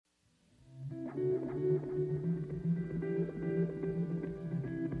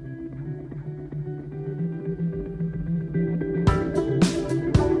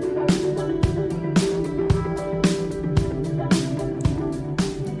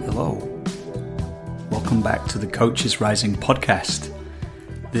Hello. Welcome back to the Coaches Rising podcast.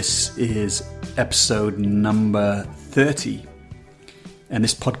 This is episode number 30. And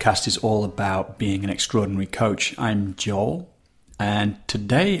this podcast is all about being an extraordinary coach. I'm Joel. And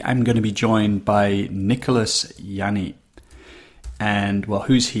today I'm going to be joined by Nicholas Janni. And well,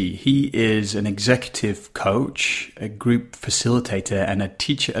 who's he? He is an executive coach, a group facilitator, and a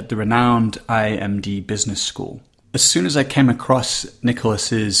teacher at the renowned IMD Business School. As soon as I came across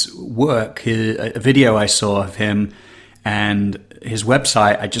Nicholas's work, a video I saw of him and his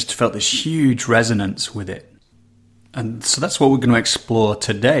website, I just felt this huge resonance with it. And so that's what we're going to explore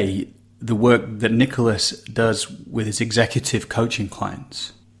today, the work that Nicholas does with his executive coaching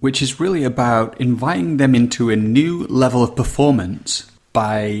clients, which is really about inviting them into a new level of performance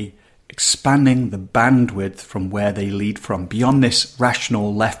by expanding the bandwidth from where they lead from, beyond this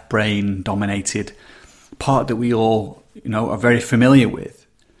rational left brain dominated part that we all, are very familiar with.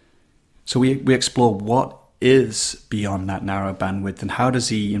 So we explore what is beyond that narrow bandwidth and how does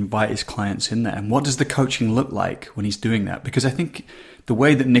he invite his clients in there, and what does the coaching look like when he's doing that? Because I think the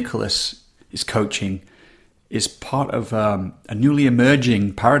way that Nicholas is coaching is part of a newly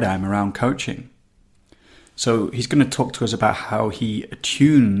emerging paradigm around coaching. So he's going to talk to us about how he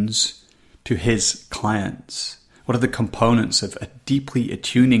attunes to his clients. What are the components of deeply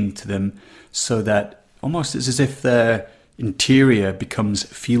attuning to them so that almost it's as if their interior becomes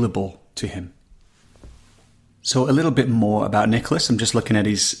feelable to him. So a little bit more about Nicholas. I'm just looking at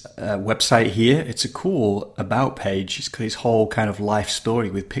his website here. It's a cool about page. He's got his whole kind of life story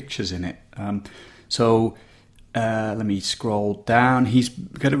with pictures in it. Let me scroll down. He's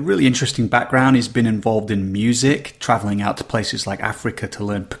got a really interesting background. He's been involved in music, traveling out to places like Africa to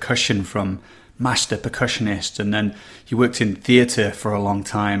learn percussion from master percussionists. And then he worked in theater for a long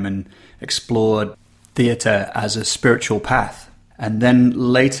time and explored theater as a spiritual path. And then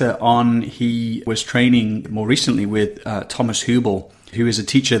later on, he was training more recently with Thomas Hübl, who is a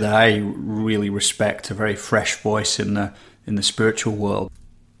teacher that I really respect, a very fresh voice in the spiritual world.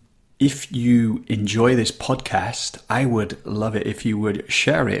 If you enjoy this podcast, I would love it if you would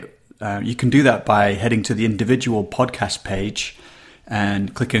share it. You can do that by heading to the individual podcast page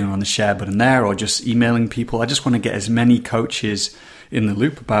and clicking on the share button there, or just emailing people. I just want to get as many coaches in the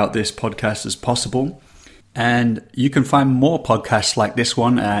loop about this podcast as possible. And you can find more podcasts like this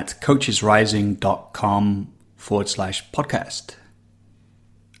one at coachesrising.com/podcast.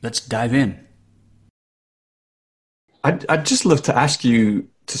 Let's dive in. I'd just love to ask you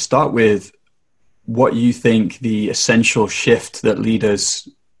to start with what you think the essential shift that leaders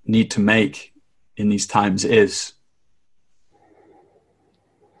need to make in these times is.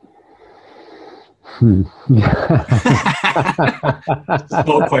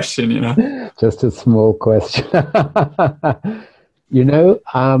 Small question, Just a small question.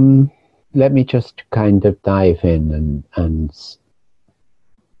 Let me just kind of dive in and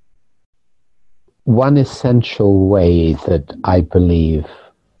one essential way that I believe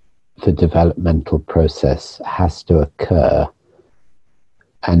the developmental process has to occur,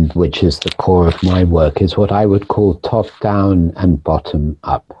 and which is the core of my work, is what I would call top down and bottom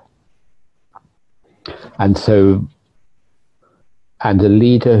up. And so, the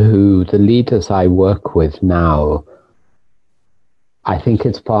leaders I work with now, I think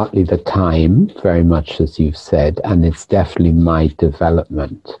it's partly the time, very much as you've said, and it's definitely my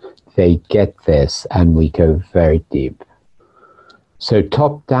development. They get this and we go very deep. So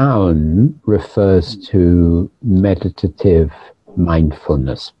top down refers to meditative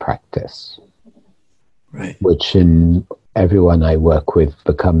mindfulness practice, right? Which in everyone I work with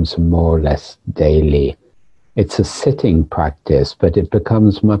becomes more or less daily. It's a sitting practice, but it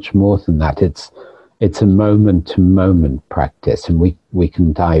becomes much more than that. It's a moment-to-moment practice, and we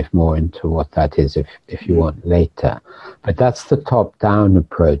can dive more into what that is if you want later. But that's the top-down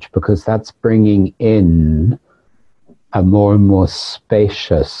approach, because that's bringing in a more and more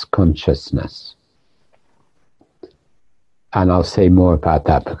spacious consciousness. And I'll say more about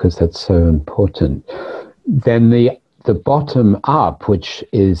that because that's so important. Then the bottom up, which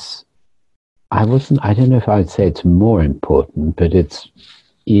is, I don't know if I'd say it's more important, but it's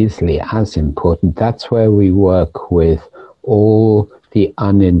easily as important. That's where we work with all the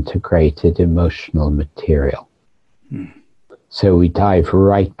unintegrated emotional material. So we dive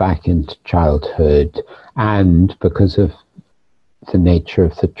right back into childhood, and because of the nature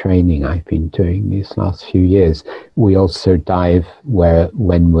of the training I've been doing these last few years, we also dive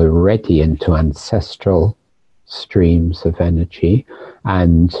when we're ready into ancestral streams of energy,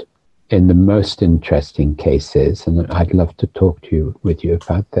 and in the most interesting cases, and I'd love to talk with you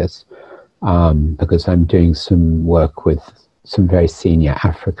about this, because I'm doing some work with some very senior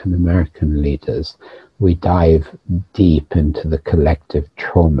African American leaders, we dive deep into the collective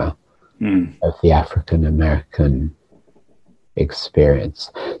trauma of the African American experience.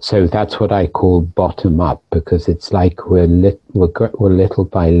 So that's what I call bottom up, because it's like we're little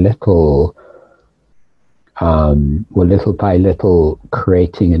by little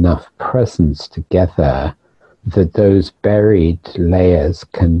creating enough presence together that those buried layers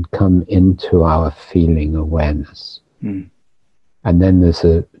can come into our feeling awareness. And then there's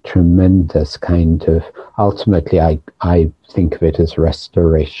a tremendous kind of, ultimately I think of it as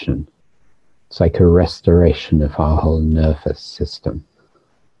restoration. It's like a restoration of our whole nervous system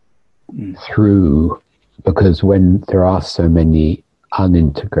because when there are so many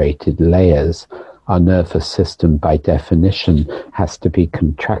unintegrated layers, our nervous system by definition has to be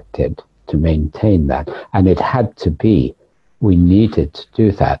contracted to maintain that. And it had to be, we needed to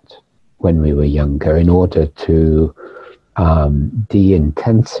do that when we were younger in order to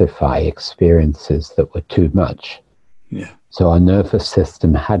de-intensify experiences that were too much. Yeah. So our nervous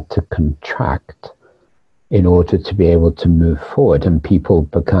system had to contract in order to be able to move forward, and people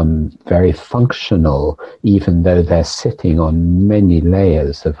become very functional even though they're sitting on many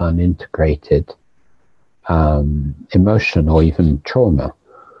layers of unintegrated emotion or even trauma.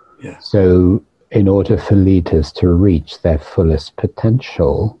 Yeah. So in order for leaders to reach their fullest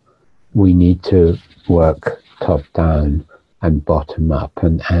potential, we need to work top down and bottom up,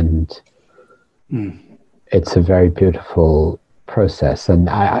 and it's a very beautiful process. And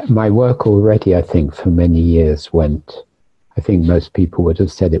my work already, I think, for many years I think most people would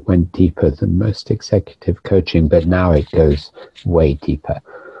have said it went deeper than most executive coaching, but now it goes way deeper.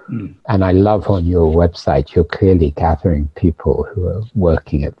 And I love on your website, you're clearly gathering people who are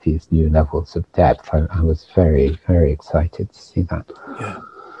working at these new levels of depth. I was very, very excited to see that. Yeah.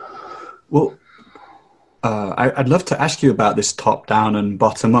 Well, I'd love to ask you about this top down and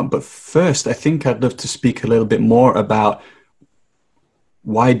bottom up, but first I think I'd love to speak a little bit more about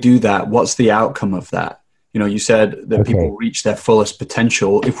why do that? What's the outcome of that? You know, you said that people reach their fullest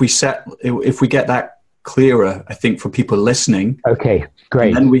potential. If we get that clearer, I think, for people listening. Okay, great.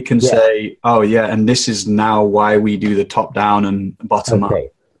 And then we can say, oh yeah, and this is now why we do the top down and bottom up.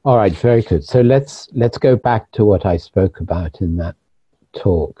 All right, very good. So let's go back to what I spoke about in that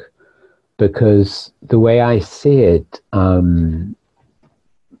talk. Because the way I see it,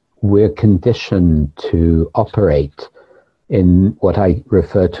 we're conditioned to operate in what I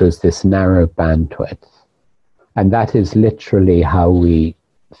refer to as this narrow bandwidth. And that is literally how we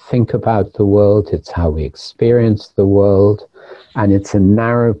think about the world, it's how we experience the world, and it's a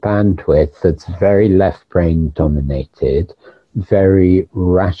narrow bandwidth that's very left brain dominated, very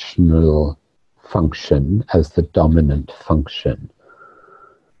rational function as the dominant function.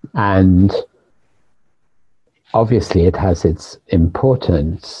 And obviously it has its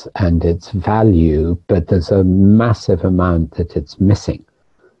importance and its value, but there's a massive amount that it's missing.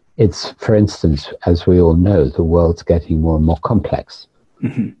 It's, for instance, as we all know, the world's getting more and more complex.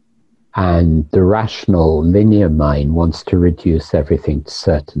 And the rational linear mind wants to reduce everything to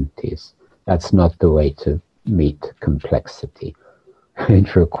certainties. That's not the way to meet complexity.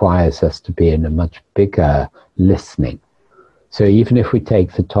 It requires us to be in a much bigger listening. So even if we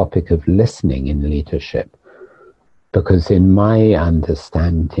take the topic of listening in leadership, because in my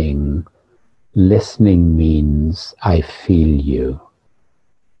understanding, listening means I feel you.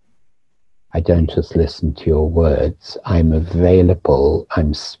 I don't just listen to your words. I'm available,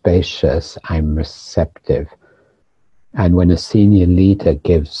 I'm spacious, I'm receptive. And when a senior leader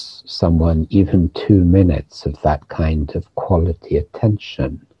gives someone even 2 minutes of that kind of quality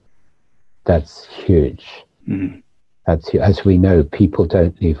attention, that's huge. As we know, people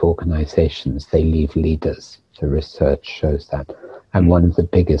don't leave organizations, they leave leaders. The research shows that. And one of the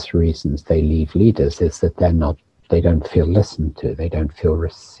biggest reasons they leave leaders is that they don't feel listened to, they don't feel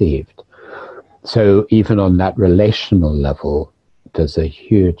received. So even on that relational level, there's a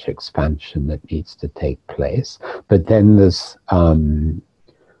huge expansion that needs to take place. But then there's a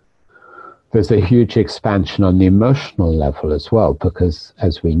huge expansion on the emotional level as well, because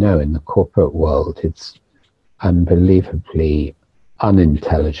as we know, in the corporate world, it's unbelievably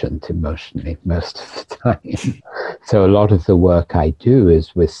unintelligent emotionally most of the time. So a lot of the work I do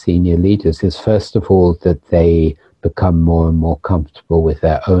is with senior leaders is, first of all, that they become more and more comfortable with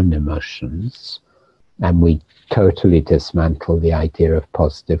their own emotions, and we totally dismantle the idea of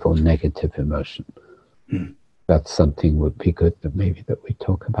positive or negative emotion. That's something would be good that we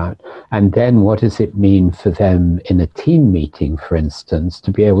talk about. And then what does it mean for them in a team meeting, for instance, to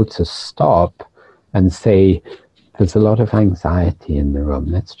be able to stop and say, there's a lot of anxiety in the room.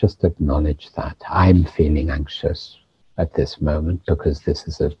 Let's just acknowledge that. I'm feeling anxious at this moment because this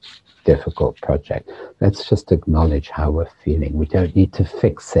is a difficult project. Let's just acknowledge how we're feeling. We don't need to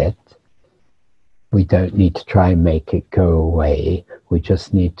fix it. We don't need to try and make it go away. We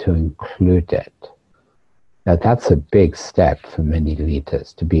just need to include it. Now, that's a big step for many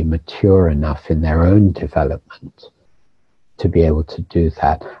leaders, to be mature enough in their own development to be able to do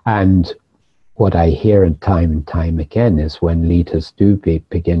that. And what I hear and time again is when leaders do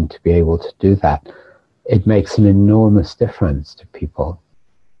begin to be able to do that, it makes an enormous difference to people.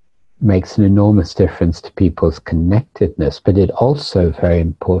 Makes an enormous difference to people's connectedness, but it also, very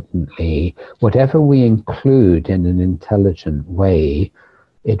importantly, whatever we include in an intelligent way,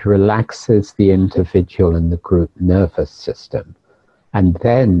 it relaxes the individual and the group nervous system. And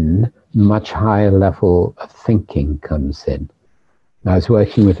then much higher level of thinking comes in. I was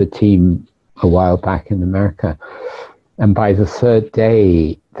working with a team a while back in America, and by the third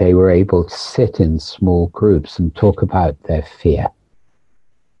day, they were able to sit in small groups and talk about their fear.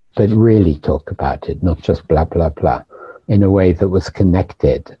 But really talk about it, not just blah, blah, blah, in a way that was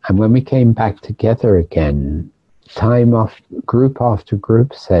connected. And when we came back together again, group after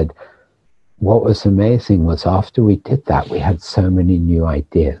group said, what was amazing was after we did that, we had so many new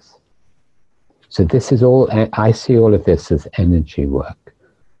ideas. So this is all, I see all of this as energy work.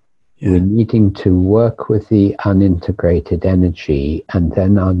 Yeah. We're needing to work with the unintegrated energy, and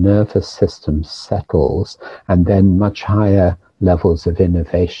then our nervous system settles, and then much higher levels of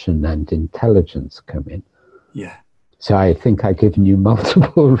innovation and intelligence come in. Yeah. So I think I've given you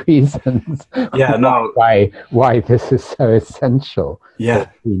multiple reasons why this is so essential for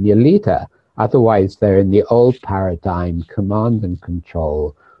a senior leader. Otherwise, they're in the old paradigm, command and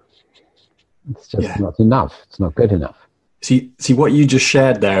control. It's just not enough. It's not good enough. See, what you just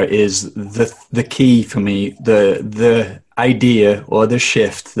shared there is the key for me, the idea or the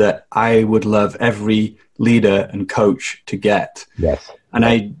shift that I would love every leader and coach to get. Yes. And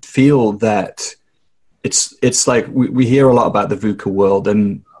I feel that it's like we hear a lot about the VUCA world,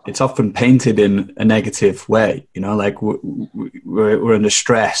 and it's often painted in a negative way, you know, like we're under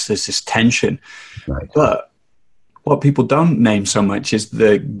stress, there's this tension. Right. But what people don't name so much is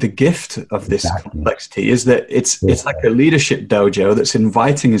the gift of this complexity is that it's like a leadership dojo that's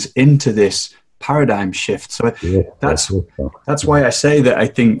inviting us into this paradigm shift. So that's why I say that I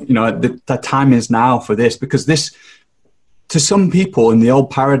think, you know, the time is now for this, because this, to some people in the old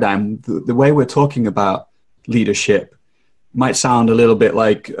paradigm, the way we're talking about leadership might sound a little bit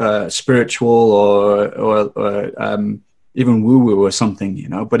like spiritual or even woo-woo or something, you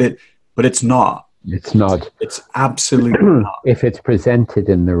know, but it's not. It's not. It's absolutely not. If it's presented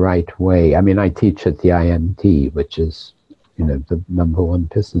in the right way. I mean, I teach at the IMD, which is, you know, the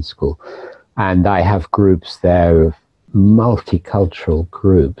 #1 business school. And I have groups there of multicultural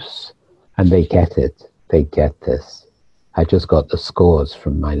groups, and they get it. They get this. I just got the scores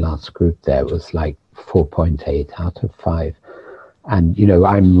from my last group there. It was like 4.8 out of 5. And, you know,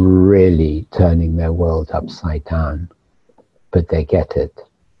 I'm really turning their world upside down, but they get it.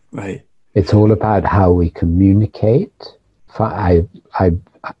 Right. It's all about how we communicate. I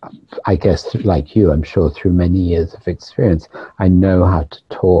guess, like you, I'm sure through many years of experience, I know how to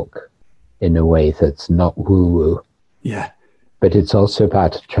talk in a way that's not woo-woo. Yeah. But it's also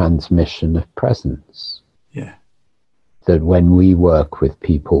about a transmission of presence. Yeah. That when we work with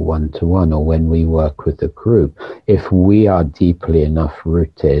people one-to-one, or when we work with a group, if we are deeply enough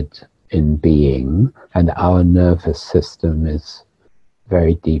rooted in being, and our nervous system is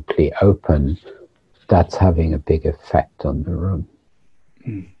very deeply open, that's having a big effect on the room.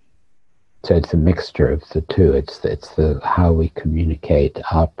 Mm. So it's a mixture of the two. It's the how we communicate,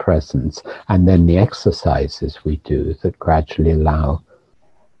 our presence, and then the exercises we do that gradually allow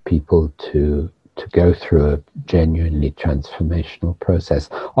people to go through a genuinely transformational process.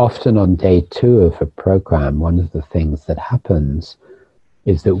 Often on day 2 of a program, one of the things that happens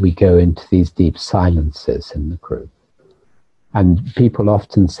is that we go into these deep silences in the group. And people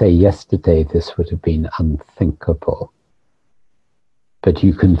often say, yesterday this would have been unthinkable. But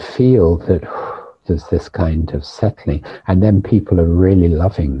you can feel that there's this kind of settling. And then people are really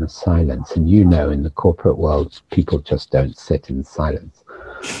loving the silence. And you know, in the corporate world, people just don't sit in silence.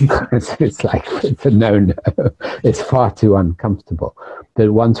 It's like, it's a no-no. It's far too uncomfortable.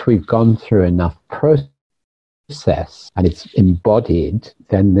 But once we've gone through enough process and it's embodied,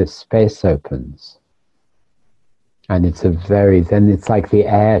 then this space opens. And then it's like the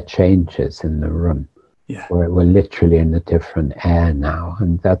air changes in the room. Yeah. We're literally in a different air now.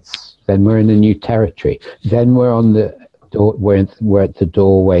 And then we're in a new territory. Then we're on the door, we're at the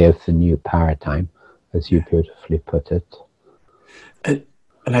doorway of the new paradigm, as you beautifully put it.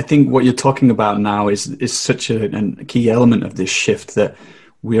 And I think what you're talking about now is such a key element of this shift, that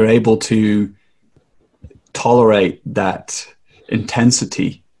we're able to tolerate that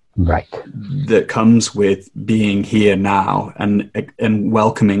intensity, Right. that comes with being here now and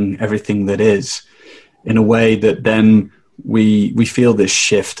welcoming everything that is, in a way that then we feel this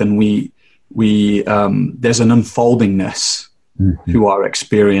shift, and we there's an unfoldingness to our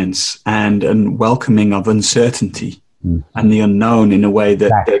experience, and welcoming of uncertainty and the unknown in a way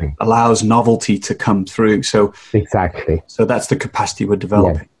that allows novelty to come through. So that's the capacity we're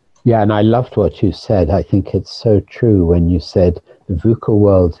developing. Yeah, and I loved what you said. I think it's so true when you said the VUCA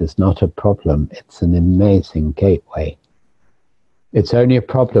world is not a problem. It's an amazing gateway. It's only a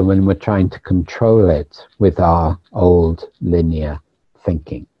problem when we're trying to control it with our old linear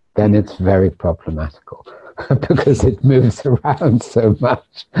thinking. Then it's very problematical because it moves around so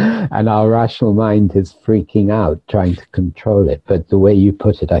much and our rational mind is freaking out trying to control it. But the way you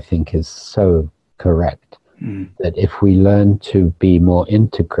put it, I think, is so correct. That if we learn to be more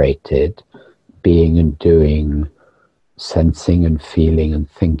integrated, being and doing, sensing and feeling and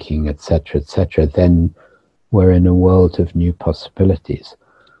thinking, etc., then we're in a world of new possibilities.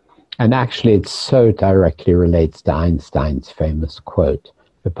 And actually, it so directly relates to Einstein's famous quote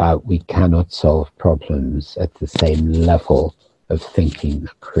about we cannot solve problems at the same level of thinking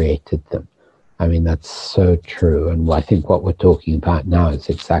that created them. I mean, that's so true. And I think what we're talking about now is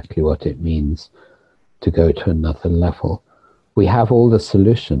exactly what it means to go to another level. We have all the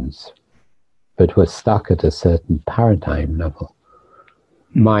solutions, but we're stuck at a certain paradigm level.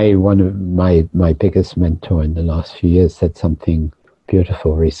 One of my biggest mentor in the last few years said something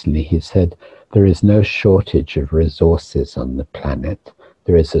beautiful recently. He said, there is no shortage of resources on the planet.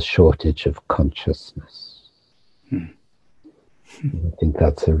 There is a shortage of consciousness. I think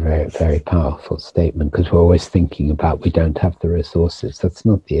that's a very, very powerful statement, because we're always thinking about we don't have the resources. That's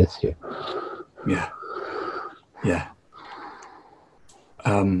not the issue. Yeah.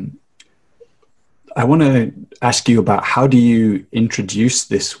 I want to ask you about, how do you introduce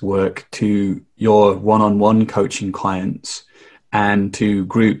this work to your one-on-one coaching clients and to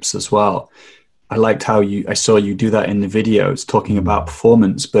groups as well? I liked how I saw you do that in the videos, talking about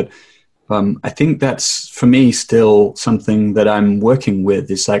performance, but I think that's, for me, still something that I'm working with.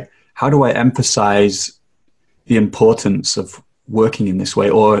 Is like, how do I emphasize the importance of working in this way,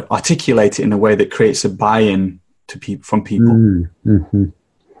 or articulate it in a way that creates a buy-in to from people?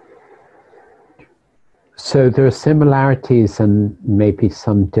 So there are similarities and maybe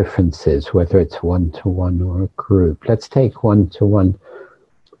some differences, whether it's one-to-one or a group. Let's take one-to-one.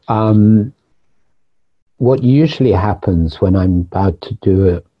 What usually happens when I'm about to do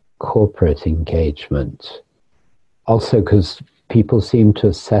a corporate engagement, also because people seem to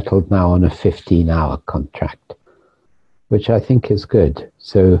have settled now on a 15-hour contract, which I think is good.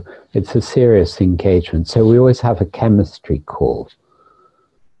 So it's a serious engagement. So we always have a chemistry call.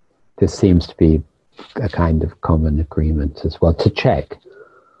 This seems to be a kind of common agreement as well, to check.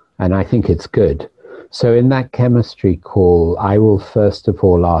 And I think it's good. So in that chemistry call, I will first of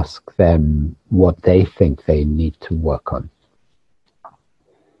all ask them what they think they need to work on.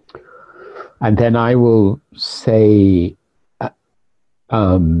 And then I will say,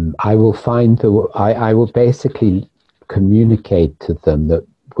 I will basically communicate to them that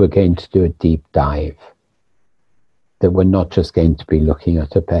we're going to do a deep dive, that we're not just going to be looking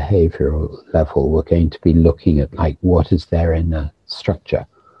at a behavioral level, we're going to be looking at like what is there in a structure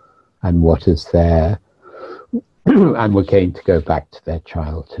and what is there, and we're going to go back to their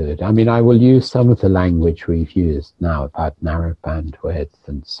childhood. I mean, I will use some of the language we've used now about narrow bandwidth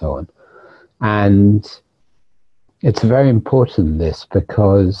and so on. And it's very important, this,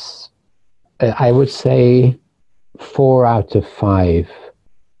 because I would say 4 out of 5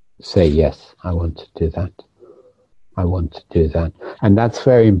 say, yes, I want to do that. I want to do that. And that's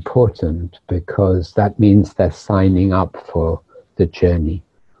very important, because that means they're signing up for the journey.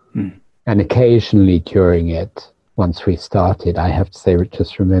 And occasionally during it, once we started, I have to say,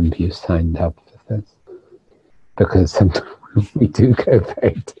 just remember you signed up for this, because sometimes we do go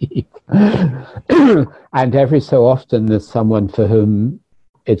very deep. And every so often there's someone for whom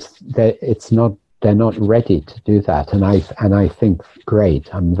they're not ready to do that. And I think,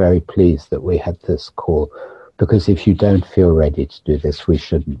 great, I'm very pleased that we had this call, because if you don't feel ready to do this, we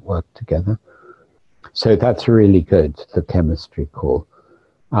shouldn't work together. So that's really good, the chemistry call.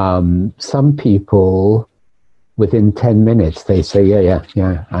 Some people, within 10 minutes, they say, yeah,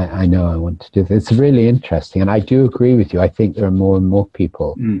 I know I want to do this. It's really interesting. And I do agree with you. I think there are more and more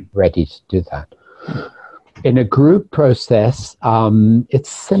people ready to do that. In a group process, it's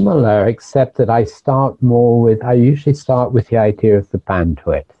similar, except that I usually start with the idea of the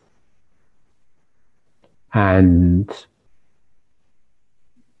bandwidth. And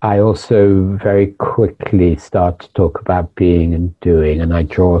I also very quickly start to talk about being and doing, and I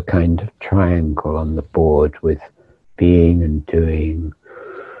draw a kind of triangle on the board with being and doing.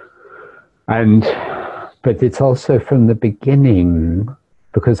 But it's also from the beginning,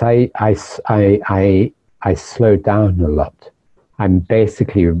 because I slow down a lot. I'm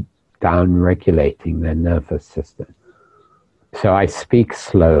basically down regulating their nervous system. So I speak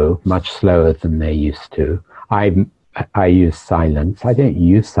slow, much slower than they used to. I use silence. I don't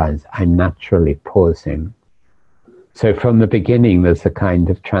use silence. I'm naturally pausing. So from the beginning, there's a kind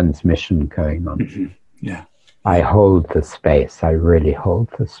of transmission going on. Mm-hmm. Yeah. I hold the space. I really hold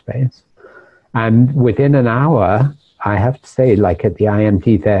the space. And within an hour, I have to say, like at the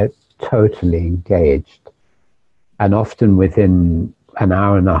IMD, they're totally engaged. And often within an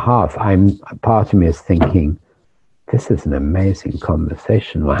hour and a half, part of me is thinking, this is an amazing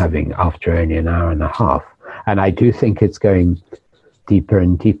conversation we're having after only an hour and a half. And I do think it's going deeper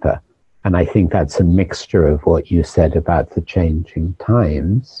and deeper. And I think that's a mixture of what you said about the changing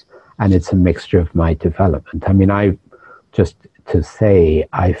times, and it's a mixture of my development. I mean, I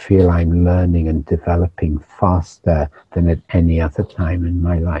feel I'm learning and developing faster than at any other time in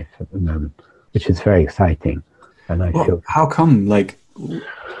my life at the moment, which is very exciting. And I feel. How come? Like,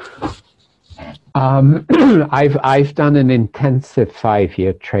 I've done an intensive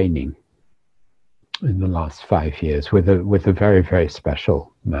 5-year training in the last 5 years with a very, very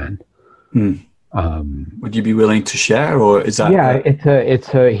special man. Would you be willing to share, or is that? Yeah,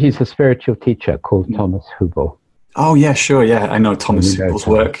 he's a spiritual teacher called Thomas Hubel. Oh yeah, sure, yeah, I know Thomas Hubel's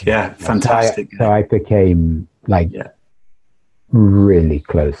work. Yeah, fantastic. So I became really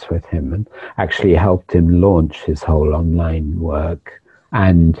close with him, and actually helped him launch his whole online work,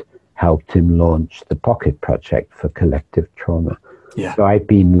 and helped him launch the Pocket Project for collective trauma. Yeah. So I've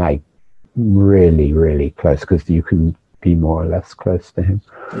been like really, really close, because you can be more or less close to him.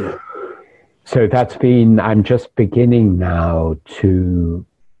 Yeah. So I'm just beginning now to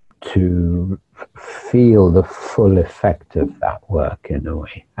feel the full effect of that work in a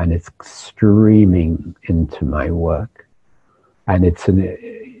way, and it's streaming into my work, and it's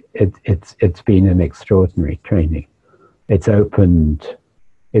been an extraordinary training. It's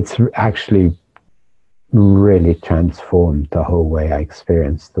actually really transformed the whole way I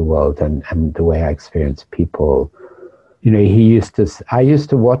experience the world and the way I experience people. You know, I used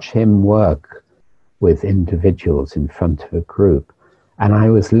to watch him work with individuals in front of a group, and I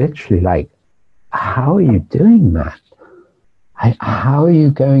was literally like, how are you doing that? How are you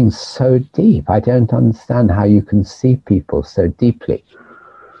going so deep? I don't understand how you can see people so deeply.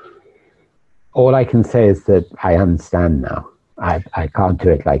 All I can say is that I understand now. I can't do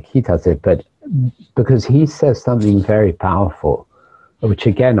it like he does it, but because he says something very powerful, which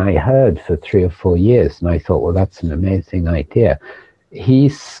again I heard for 3 or 4 years, and I thought, well, that's an amazing idea. He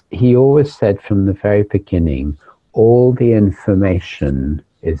always said from the very beginning, all the information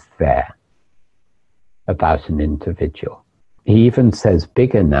is there about an individual. He even says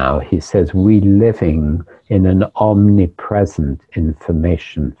bigger now. He says we're living in an omnipresent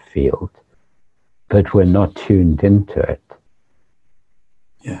information field, but we're not tuned into it.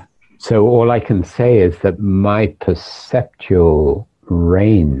 Yeah. So all I can say is that my perceptual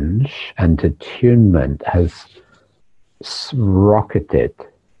range and attunement has rocketed,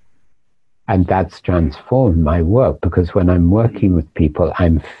 and that's transformed my work, because when I'm working with people,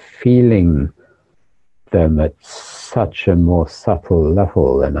 I'm feeling them at such a more subtle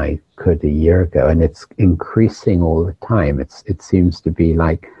level than I could a year ago, and it's increasing all the time. It seems to be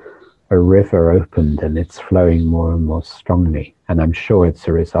like a river opened, and it's flowing more and more strongly, and I'm sure it's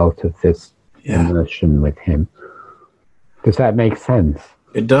a result of this immersion with him. Does that make sense?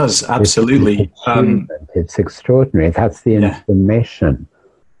 It does, absolutely. It's extraordinary. That's the information.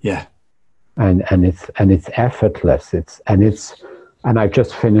 Yeah. And it's effortless. And I've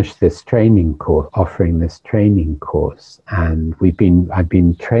just finished this training course, offering this training course, and I've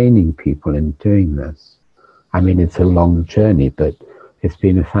been training people in doing this. I mean, it's a long journey, but it's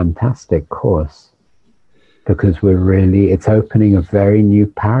been a fantastic course, because it's opening a very new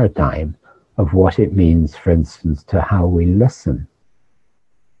paradigm of what it means, for instance, to how we listen,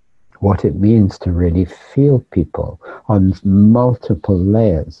 what it means to really feel people on multiple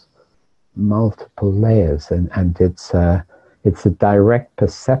layers, and it's a direct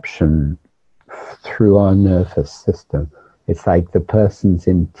perception through our nervous system. It's like the person's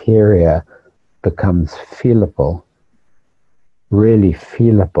interior becomes feelable, really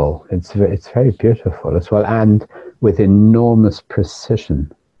feelable. It's very beautiful as well, and with enormous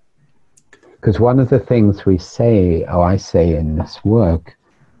precision. Because one of the things we say, or I say in this work,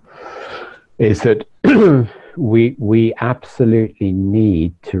 is that we absolutely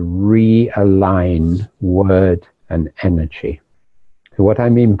need to realign word and energy. So what I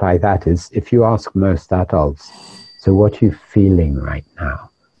mean by that is, if you ask most adults, so what are you feeling right now?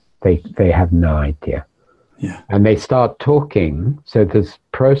 They have no idea. Yeah. And they start talking, so there's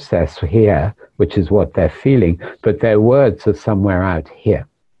process here, which is what they're feeling, but their words are somewhere out here.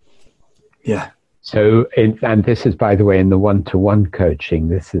 Yeah. So, and this is, by the way, in the one-to-one coaching,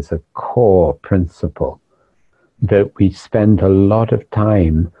 this is a core principle that we spend a lot of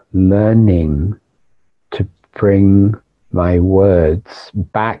time learning to bring my words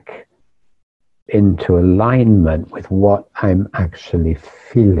back into alignment with what I'm actually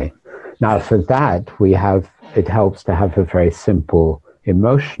feeling. Now, for that, it helps to have a very simple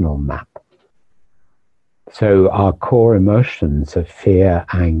emotional map. So our core emotions are fear,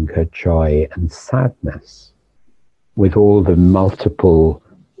 anger, joy, and sadness, with all the multiple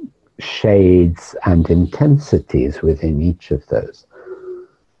shades and intensities within each of those.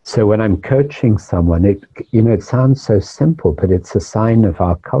 So when I'm coaching someone, it sounds so simple, but it's a sign of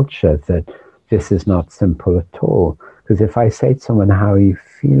our culture that this is not simple at all. Because if I say to someone, how are you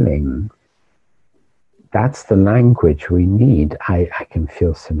feeling? That's the language we need. I can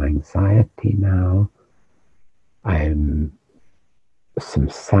feel some anxiety now. I'm some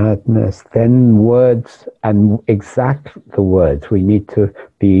sadness. Then words, and exact the words. We need to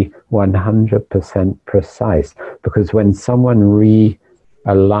be 100% precise, because when someone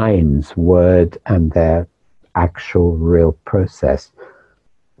realigns word and their actual real process,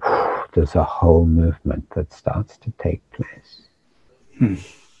 there's a whole movement that starts to take place.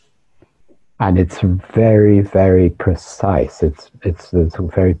 And it's very, very precise. It's a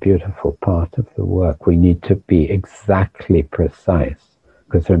very beautiful part of the work. We need to be exactly precise,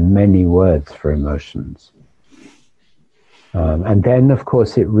 because there are many words for emotions. And then, of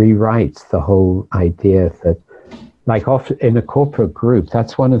course, it rewrites the whole idea that, like often in a corporate group,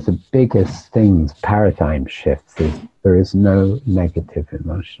 that's one of the biggest things, paradigm shifts, is there is no negative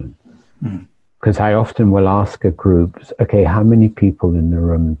emotion. Because I often will ask a group, okay, how many people in the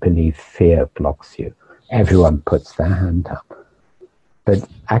room believe fear blocks you? Everyone puts their hand up. But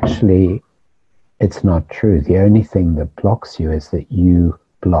actually, it's not true. The only thing that blocks you is that you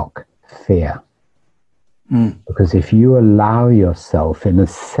block fear. Because if you allow yourself in a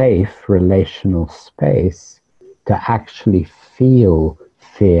safe relational space to actually feel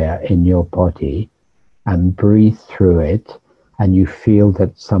fear in your body and breathe through it, and you feel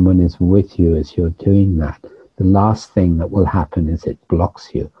that someone is with you as you're doing that, the last thing that will happen is it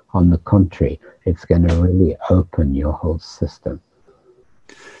blocks you. On the contrary, it's going to really open your whole system.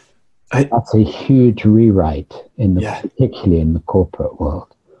 That's a huge rewrite, particularly in the corporate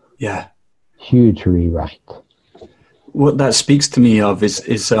world. Yeah. Huge rewrite. What that speaks to me of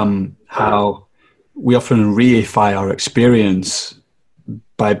is how we often reify our experience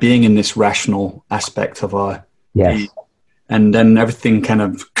by being in this rational aspect of our being. And then everything kind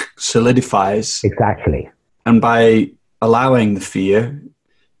of solidifies. Exactly. And by allowing the fear,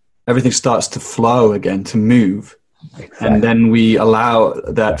 everything starts to flow again, to move. Exactly. And then we allow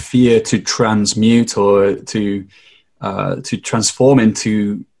that fear to transmute or to transform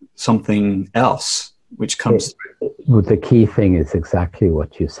into something else, which comes through. Well, the key thing is exactly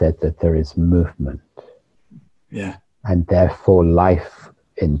what you said, that there is movement. Yeah. And therefore life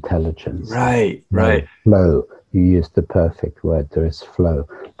intelligence. Right. Flow. You used the perfect word, there is flow.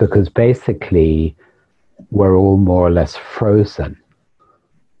 Because basically, we're all more or less frozen.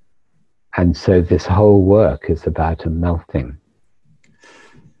 And so this whole work is about a melting.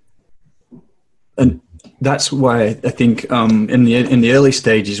 And that's why I think in the early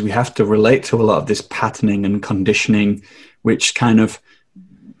stages, we have to relate to a lot of this patterning and conditioning, which kind of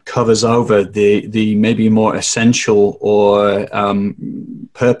covers over the maybe more essential or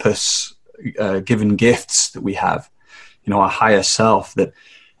purpose given gifts that we have, our higher self, that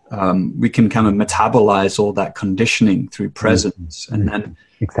we can kind of metabolize all that conditioning through presence. And then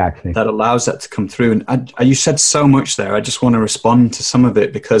exactly that allows that to come through. And you said so much there. I just want to respond to some of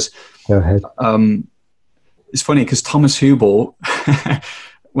it, because go ahead. It's funny because Thomas Hubel,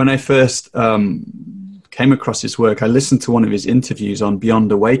 when I first came across his work, I listened to one of his interviews on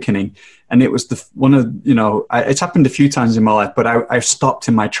Beyond Awakening, and it was it's happened a few times in my life, but I stopped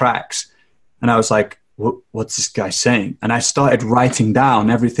in my tracks. And I was like, what's this guy saying? And I started writing down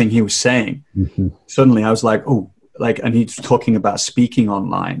everything he was saying. Suddenly I was like, and he's talking about speaking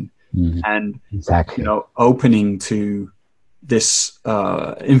online and, exactly. Opening to this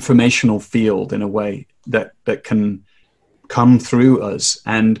informational field in a way that can come through us.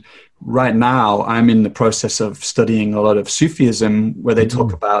 And right now I'm in the process of studying a lot of Sufism, where they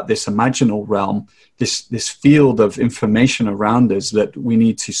talk about this imaginal realm, this field of information around us that we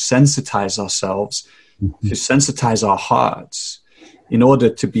need to sensitize ourselves, to sensitize our hearts in order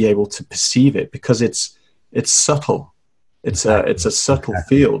to be able to perceive it, because it's subtle. It's a subtle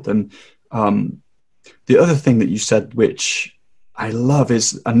field. And the other thing that you said, which I love,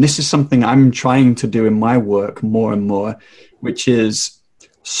 is, and this is something I'm trying to do in my work more and more, which is,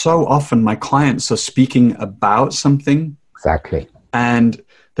 so often my clients are speaking about something. Exactly. And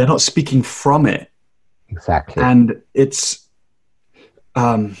they're not speaking from it. Exactly. And it's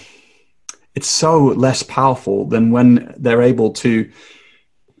so less powerful than when they're able to,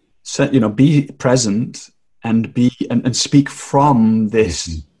 be present and and speak from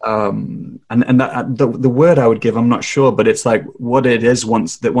this. And the word I would give, I'm not sure, but it's like what it is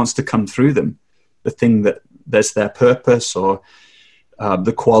wants to come through them, the thing that's their purpose, or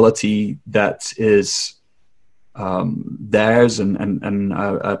the quality that is theirs, and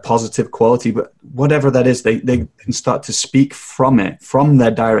a positive quality. But whatever that is, they can start to speak from it, from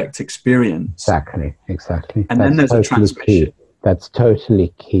their direct experience. Exactly. And then there's a transmission. Key. That's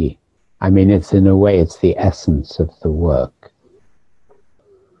totally key. I mean, it's, in a way, it's the essence of the work.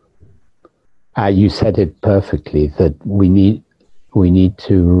 You said it perfectly, that we need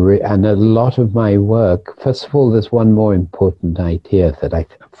to, and a lot of my work, first of all, there's one more important idea that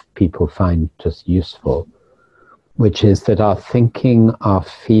people find just useful, which is that our thinking, our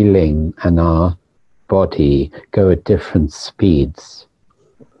feeling, and our body go at different speeds.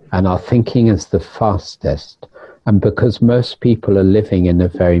 And our thinking is the fastest. And because most people are living in a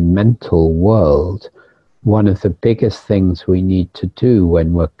very mental world, one of the biggest things we need to do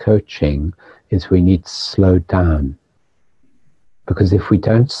when we're coaching is we need to slow down. Because if we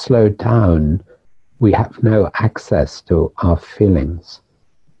don't slow down, we have no access to our feelings,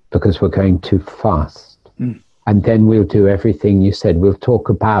 because we're going too fast. And then we'll do everything you said. We'll talk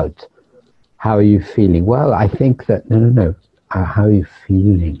about, how are you feeling? Well, I think that, no. How are you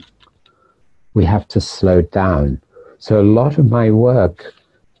feeling? We have to slow down. So a lot of my work,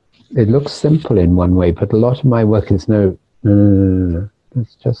 it looks simple in one way, but a lot of my work is no.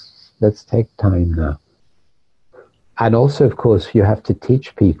 Let's take time now. And also, of course, you have to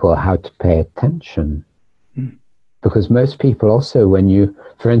teach people how to pay attention. Because most people also, when you,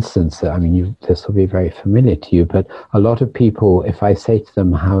 for instance, this will be very familiar to you, but a lot of people, if I say to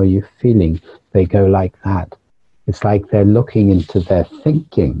them, how are you feeling? They go like that. It's like they're looking into their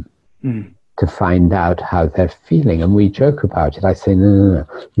thinking to find out how they're feeling. And we joke about it. I say, no.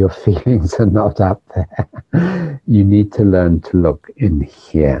 Your feelings are not up there. You need to learn to look in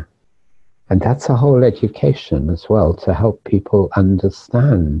here. And that's a whole education as well, to help people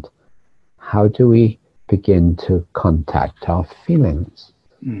understand, how do we begin to contact our feelings.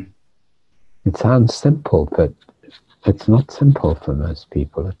 It sounds simple, but it's not simple for most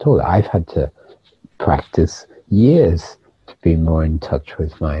people at all. I've had to practice years to be more in touch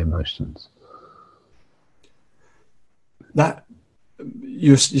with my emotions. That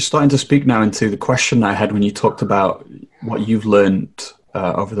you're starting to speak now into the question I had when you talked about what you've learned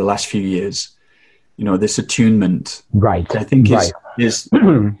over the last few years. This attunement, right? I think is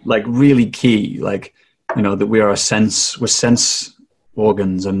like really key. Like, that we're sense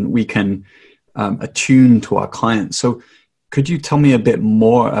organs, and we can attune to our clients. So could you tell me a bit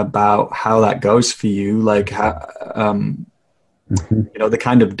more about how that goes for you? Like, how, the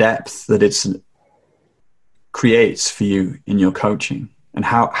kind of depth that it creates for you in your coaching, and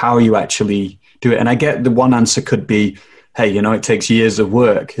how you actually do it. And I get the one answer could be, hey, it takes years of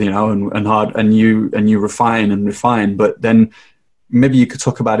work, and hard, and you refine, but then maybe you could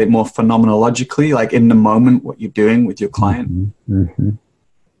talk about it more phenomenologically, like in the moment, what you're doing with your client.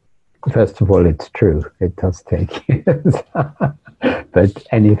 First of all, it's true. It does take years. But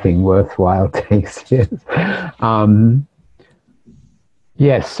anything worthwhile takes years.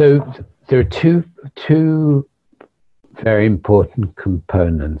 Yes, so there are two very important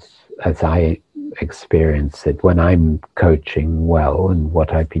components, as I experience it, when I'm coaching well, and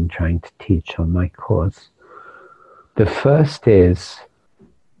what I've been trying to teach on my course. The first is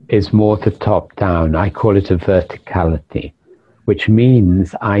more the top down. I call it a verticality, which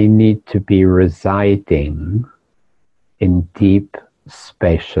means I need to be residing in deep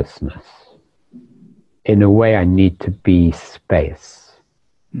spaciousness. In a way, I need to be space,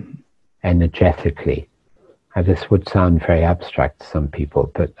 energetically. Now, this would sound very abstract to some people,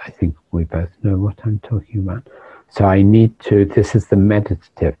 but I think we both know what I'm talking about. So I need to, this is the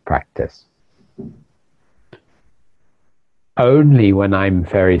meditative practice. only when I'm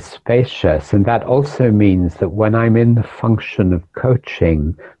very spacious. And that also means that when I'm in the function of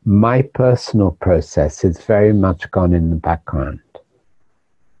coaching, my personal process is very much gone in the background,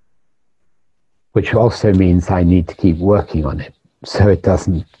 which also means I need to keep working on it so it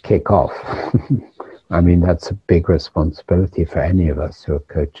doesn't kick off. I mean, that's a big responsibility for any of us who are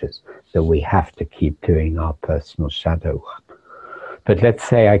coaches, that we have to keep doing our personal shadow work. But let's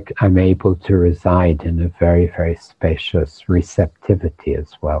say I'm able to reside in a very, very spacious receptivity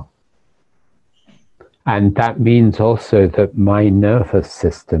as well. And that means also that my nervous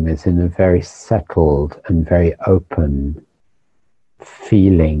system is in a very settled and very open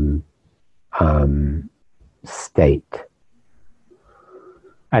feeling state.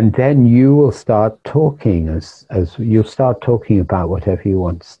 And then you will start talking as you'll start talking about whatever you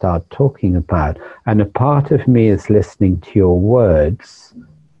want to start talking about. And a part of me is listening to your words,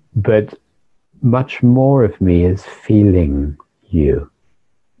 but much more of me is feeling you.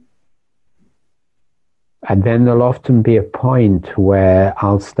 And then there'll often be a point where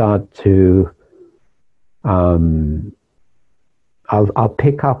I'll start to I'll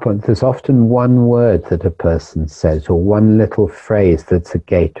pick up on, there's often one word that a person says or one little phrase that's a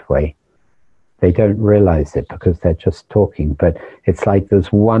gateway. They don't realize it because they're just talking, but it's like there's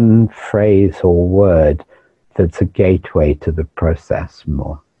one phrase or word that's a gateway to the process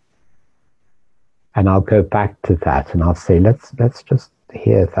more. And I'll go back to that and I'll say, let's just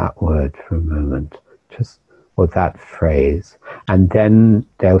hear that word for a moment, or that phrase. And then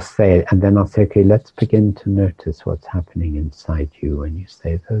they'll say it, and then I'll say, okay, let's begin to notice what's happening inside you when you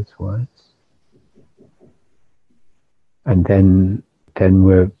say those words. And then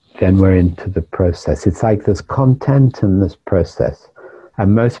we're into the process. It's like there's content and there's process.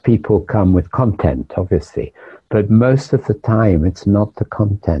 And most people come with content, obviously, but most of the time it's not the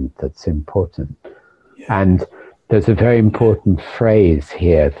content that's important. Yeah. And there's a very important phrase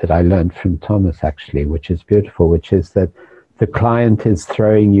here that I learned from Thomas, actually, which is beautiful, which is that the client is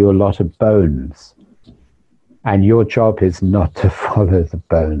throwing you a lot of bones, and your job is not to follow the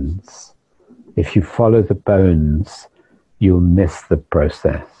bones. If you follow the bones, you'll miss the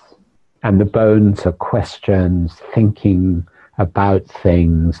process. And the bones are questions, thinking about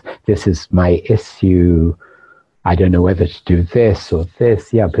things. This is my issue. I don't know whether to do this or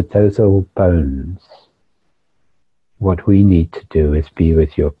this. Yeah, but those are all bones. What we need to do is be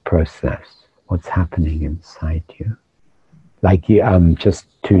with your process, what's happening inside you. Like just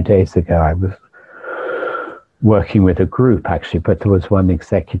 2 days ago, I was working with a group, actually, but there was one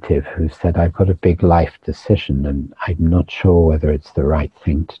executive who said, I've got a big life decision and I'm not sure whether it's the right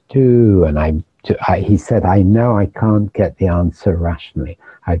thing to do. And he said, I know I can't get the answer rationally.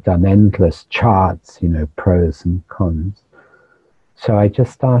 I've done endless charts, pros and cons. So I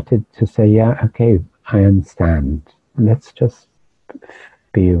just started to say, yeah, okay, I understand. Let's just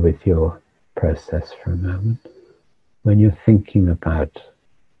be with your process for a moment. When you're thinking about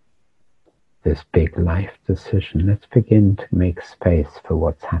this big life decision, let's begin to make space for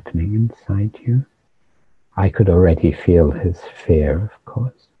what's happening inside you. I could already feel his fear, of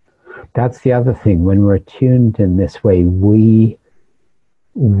course. That's the other thing. When we're attuned in this way, we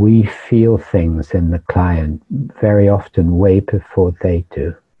feel things in the client very often way before they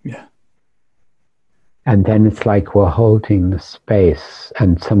do. Yeah. And then it's like we're holding the space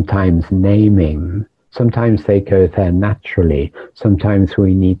and sometimes naming. Sometimes they go there naturally. Sometimes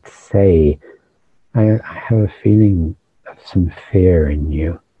we need to say, I have a feeling of some fear in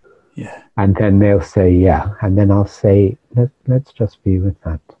you. Yeah. And then they'll say, yeah. And then I'll say, let's just be with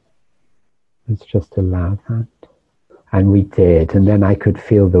that. Let's just allow that. And we did. And then I could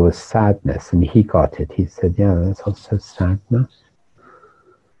feel there was sadness. And he got it. He said, yeah, there's also sadness.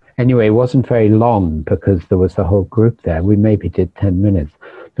 Anyway, it wasn't very long because there was a whole group there. We maybe did 10 minutes.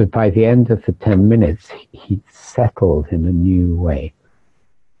 But by the end of the 10 minutes, he settled in a new way.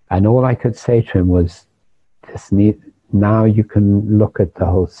 And all I could say to him was, now you can look at the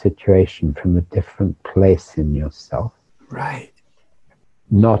whole situation from a different place in yourself. Right.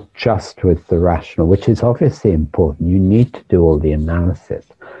 Not just with the rational, which is obviously important. You need to do all the analysis.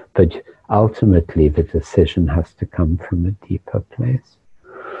 But ultimately, the decision has to come from a deeper place.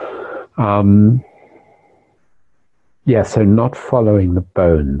 So not following the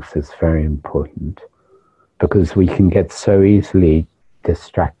bones is very important because we can get so easily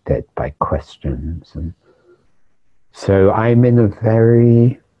distracted by questions. And so I'm in a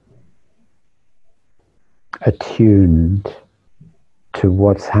very attuned to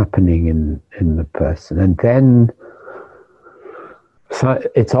what's happening in the person. And then so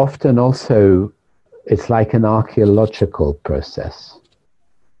it's often also, it's like an archaeological process.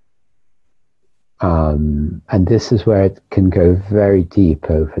 And this is where it can go very deep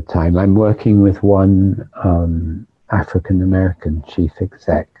over time. I'm working with one African-American chief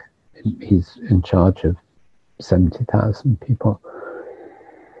exec. He's in charge of 70,000 people.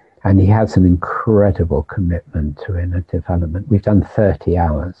 And he has an incredible commitment to inner development. We've done 30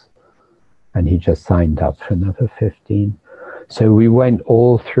 hours, and he just signed up for another 15. So we went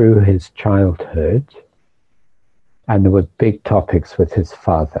all through his childhood, and there were big topics with his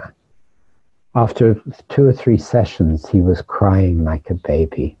father. After 2 or 3 sessions, he was crying like a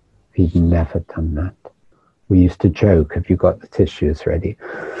baby. He'd never done that. We used to joke, have you got the tissues ready?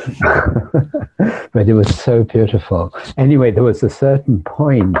 But it was so beautiful. Anyway, there was a certain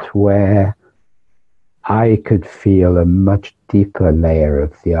point where I could feel a much deeper layer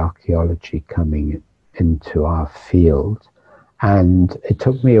of the archaeology coming into our field. And it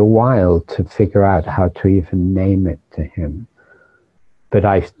took me a while to figure out how to even name it to him. But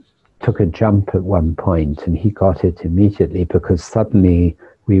I took a jump at one point and he got it immediately, because suddenly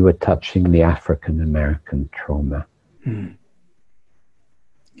we were touching the African-American trauma. Mm.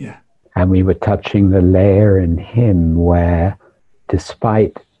 Yeah. And we were touching the layer in him where,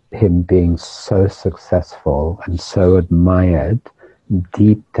 despite him being so successful and so admired,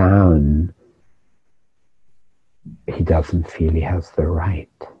 deep down, he doesn't feel he has the right.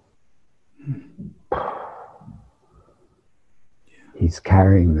 Mm. He's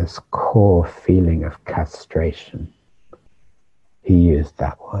carrying this core feeling of castration. He used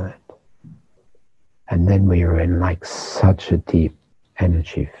that word. And then we were in like such a deep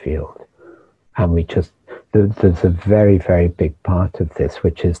energy field. And we just, there's a very, very big part of this,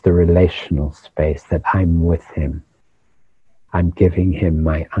 which is the relational space, that I'm with him. I'm giving him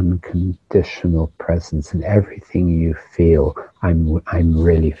my unconditional presence, and everything you feel, I'm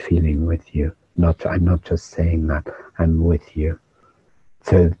really feeling with you. I'm not just saying that, I'm with you.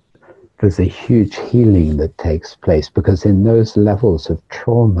 So there's a huge healing that takes place, because in those levels of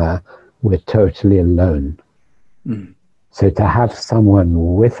trauma, we're totally alone. Mm. So to have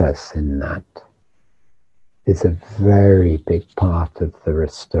someone with us in that is a very big part of the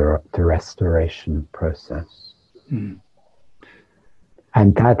restoration process. Mm.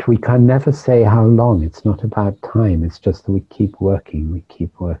 And that we can never say how long. It's not about time. It's just that we keep working, we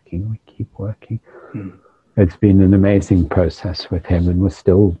keep working, we keep working. Mm. It's been an amazing process with him, and we're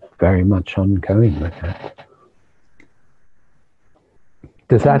still very much ongoing with that.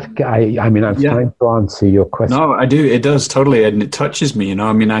 Does that, I mean, I was trying to answer your question. No, I do. It does, totally. And it touches me, you know.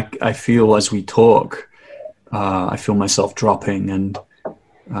 I mean, I feel as we talk, I feel myself dropping, and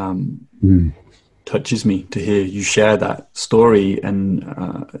touches me to hear you share that story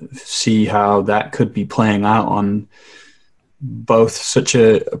and see how that could be playing out on both such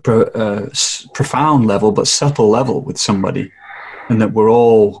a profound level, but subtle level with somebody, and that we're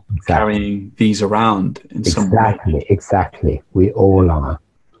all carrying these around in some way. Exactly. We all are.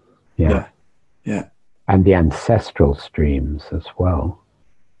 Yeah. And the ancestral streams as well.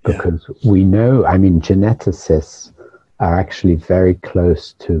 Because we know, I mean, geneticists are actually very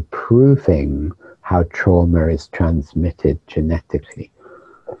close to proving how trauma is transmitted genetically.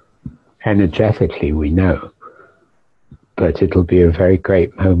 Energetically, we know. But it'll be a very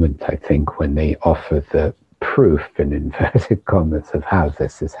great moment, I think, when they offer the proof, in inverted commas, of how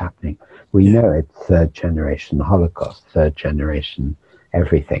this is happening. We know it's 3rd generation Holocaust, 3rd generation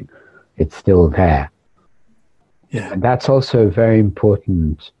everything. It's still there. Yeah. And that's also a very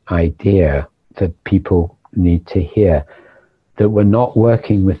important idea that people need to hear, that we're not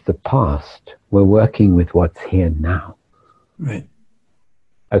working with the past, we're working with what's here now. Right.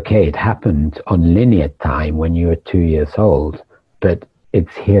 Okay, it happened on linear time when you were 2 years old, but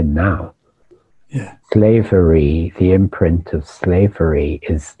it's here now. Yeah. Slavery, the imprint of slavery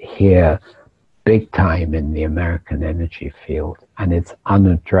is here big time in the American energy field, and it's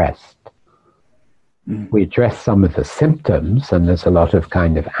unaddressed. Mm. We address some of the symptoms, and there's a lot of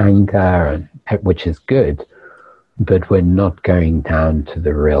kind of anger, which is good, but we're not going down to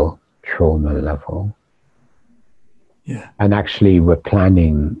the real trauma level. Yeah. And actually, we're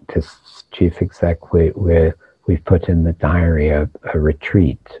planning, this chief exec, we've put in the diary a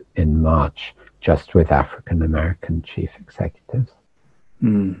retreat in March just with African American chief executives.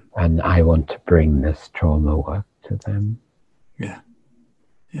 Mm. And I want to bring this trauma work to them. Yeah.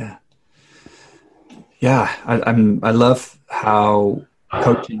 I love how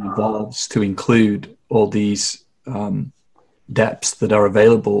coaching evolves to include all these depths that are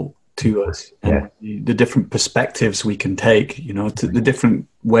available to us, and the different perspectives we can take, you know, to the different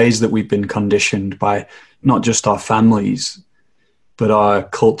ways that we've been conditioned by not just our families, but our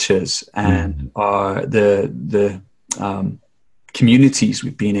cultures and our the communities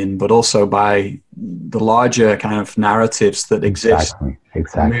we've been in, but also by the larger kind of narratives that exist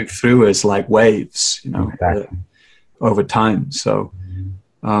and move through us like waves, you know, over time. So,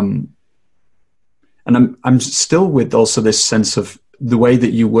 and I'm still with also this sense of the way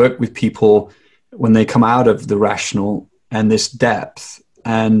that you work with people when they come out of the rational and this depth.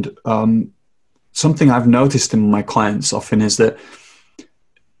 And something I've noticed in my clients often is that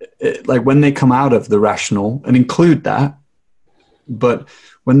like when they come out of the rational and include that, but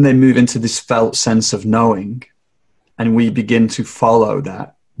when they move into this felt sense of knowing and we begin to follow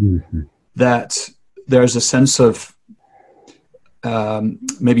that, that there's a sense of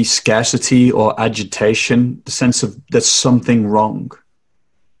maybe scarcity or agitation, the sense of there's something wrong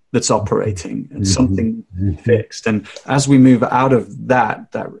that's operating and something fixed. And as we move out of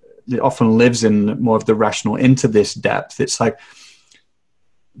that it often lives in more of the rational into this depth. It's like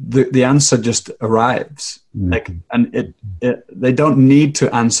the answer just arrives. Like, and they don't need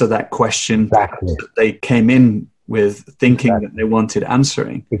to answer that question that they came in with thinking that they wanted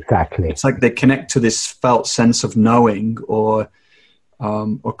answering. It's like they connect to this felt sense of knowing or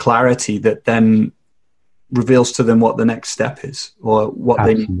clarity that then reveals to them what the next step is or what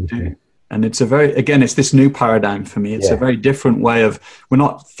they need to do. And it's it's this new paradigm for me. It's a very different way of, we're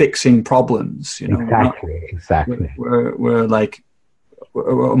not fixing problems, you know.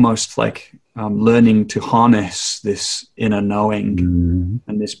 We're almost like learning to harness this inner knowing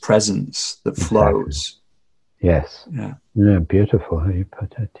and this presence that flows. Yes. Yeah, beautiful how you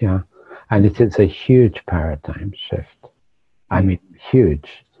put it. Yeah. And it is a huge paradigm shift. I mean,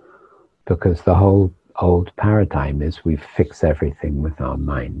 huge, because the whole old paradigm is we fix everything with our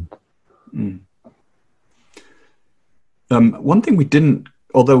mind. One thing we didn't,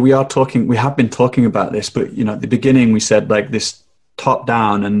 although we have been talking about this, but you know, at the beginning we said like this top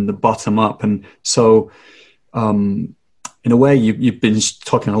down and the bottom up. And so in a way you've been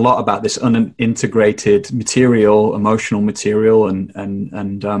talking a lot about this unintegrated material, emotional material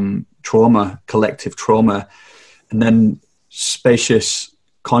and trauma, collective trauma, and then spacious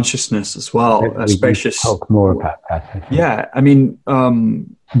consciousness as well. Spacious. Talk more about that. Yeah, I mean,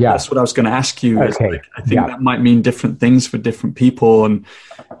 that's what I was going to ask you. Is like, I think that might mean different things for different people, and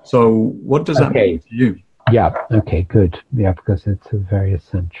so what does that mean to you? Yeah. Okay. Good. Yeah, because it's a very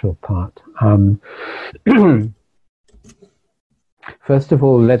essential part. First of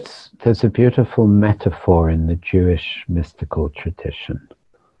all, there's a beautiful metaphor in the Jewish mystical tradition,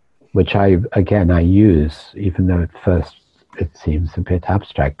 which I use, even though at first it seems a bit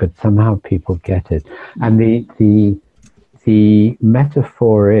abstract, but somehow people get it. And the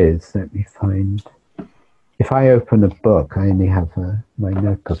metaphor is, let me find, if I open a book, I only have my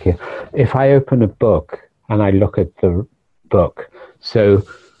notebook here. If I open a book and I look at the book, so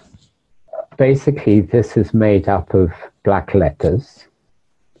basically this is made up of black letters,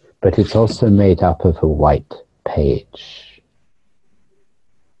 but it's also made up of a white page.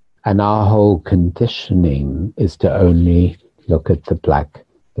 And our whole conditioning is to only look at the black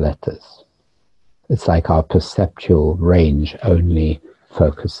letters. It's like our perceptual range only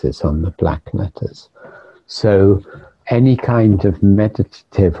focuses on the black letters. So any kind of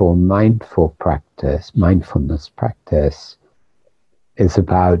meditative or mindfulness practice is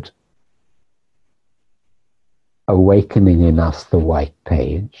about awakening in us the white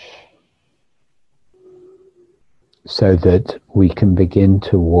page, so that we can begin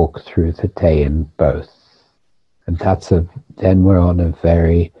to walk through the day in both. And then we're on a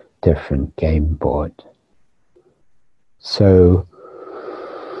very different game board. So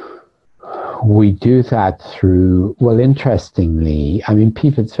we do that through, well, interestingly, I mean,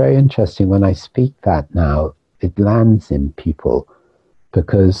 people, it's very interesting when I speak that now, it lands in people,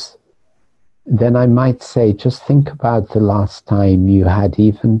 because then I might say, just think about the last time you had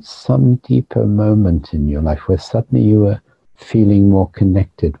even some deeper moment in your life where suddenly you were feeling more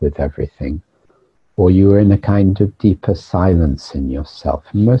connected with everything, or you were in a kind of deeper silence in yourself.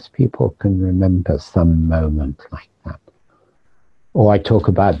 And most people can remember some moment like that. Or I talk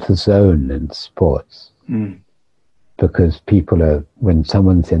about the zone in sports, because people when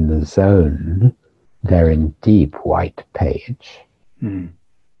someone's in the zone, they're in deep white page.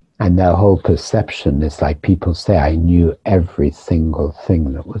 And their whole perception is like, people say, I knew every single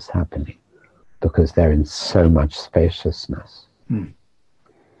thing that was happening, because they're in so much spaciousness.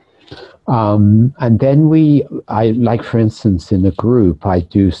 And then like for instance, in a group, I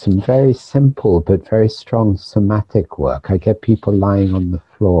do some very simple but very strong somatic work. I get people lying on the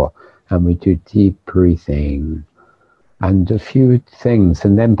floor and we do deep breathing and a few things.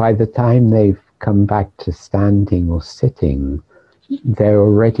 And then by the time they've come back to standing or sitting, they're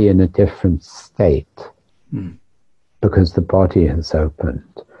already in a different state. because the body has opened.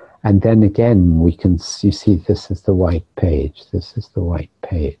 And then again, you see, this is the white page. This is the white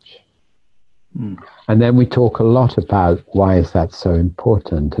page. And then we talk a lot about why is that so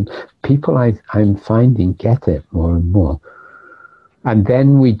important. And people I'm finding get it more and more. And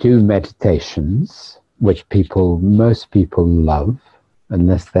then we do meditations, which most people love,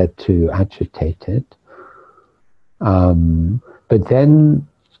 unless they're too agitated. But then,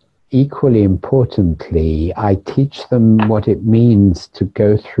 equally importantly, I teach them what it means to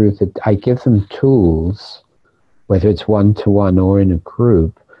go through I give them tools, whether it's one-to-one or in a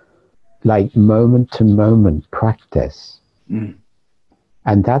group, like moment-to-moment practice.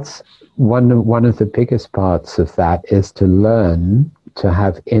 And that's one of the biggest parts of that, is to learn to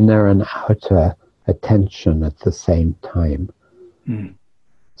have inner and outer attention at the same time.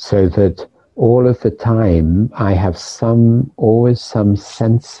 So that all of the time I have always some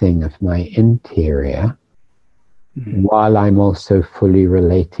sensing of my interior, while I'm also fully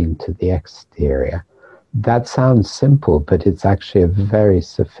relating to the exterior. That sounds simple, but it's actually a very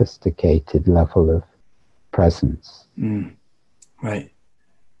sophisticated level of presence. Right.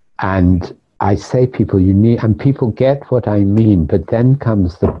 And I say and people get what I mean, but then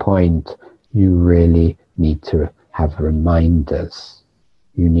comes the point you really need to have reminders.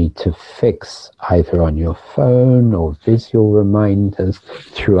 You need to fix either on your phone or visual reminders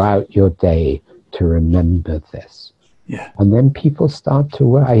throughout your day to remember this. Yeah. And then people start to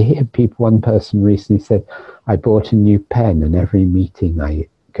work. I hear one person recently said, I bought a new pen, and every meeting I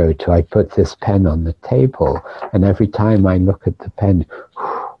go to, I put this pen on the table, and every time I look at the pen,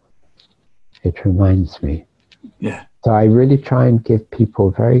 it reminds me. Yeah. So I really try and give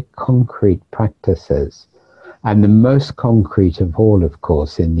people very concrete practices. And the most concrete of all, of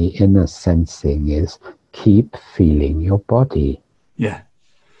course, in the inner sensing is keep feeling your body. Yeah.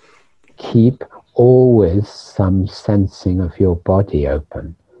 Keep always some sensing of your body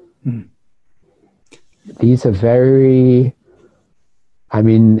open. These are very,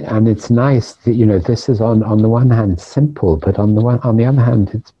 and it's nice that, this is on the one hand simple, but on the other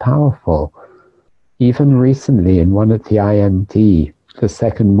hand, it's powerful. Even recently in one at the IMD, the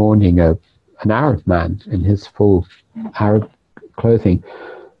second morning, an Arab man in his full Arab clothing,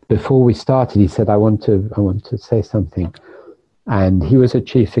 before we started, he said, I want to say something. And he was a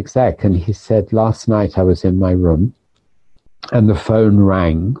chief exec, and he said, last night I was in my room and the phone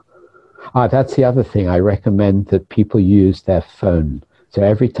rang. That's the other thing. I recommend that people use their phone. So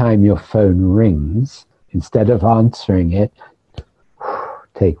every time your phone rings, instead of answering it,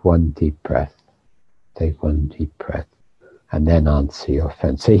 take one deep breath. Take one deep breath. And then answer your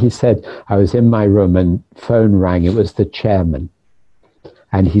phone. So he said, I was in my room and phone rang. It was the chairman.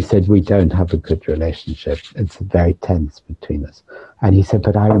 And he said, we don't have a good relationship. It's very tense between us. And he said,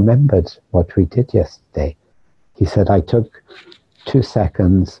 but I remembered what we did yesterday. He said, I took 2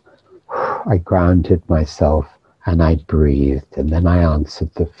 seconds, I grounded myself, and I breathed. And then I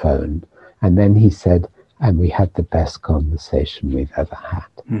answered the phone. And then he said, and we had the best conversation we've ever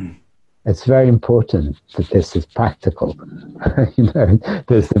had. It's very important that this is practical.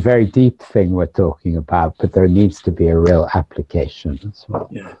 There's the very deep thing we're talking about, but there needs to be a real application as well.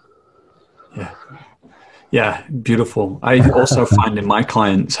 Yeah, beautiful. I also find in my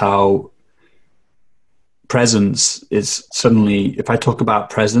clients how presence is suddenly, if I talk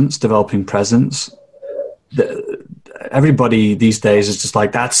about presence, developing presence, everybody these days is just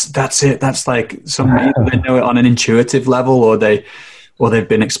like, that's it. That's like they know it on an intuitive level, or they've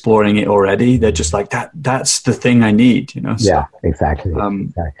been exploring it already. They're just like, that's the thing I need, So, yeah, exactly.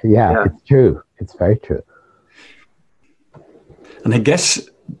 Exactly. Yeah, it's true. It's very true. And I guess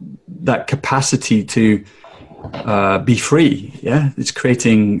that capacity to be free, it's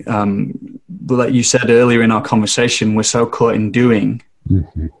creating, like you said earlier in our conversation, we're so caught in doing,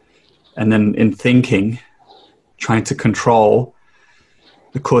 and then in thinking, trying to control.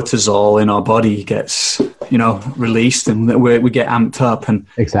 The cortisol in our body gets, released, and we get amped up. And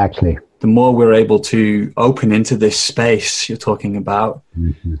exactly, the more we're able to open into this space you're talking about,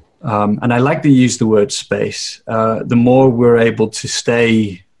 and I like to use the word space, the more we're able to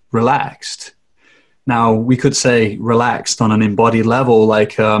stay relaxed. Now, we could say relaxed on an embodied level,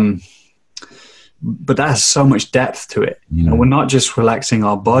 but that has so much depth to it. We're not just relaxing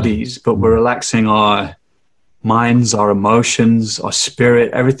our bodies, but we're relaxing our minds, our emotions, our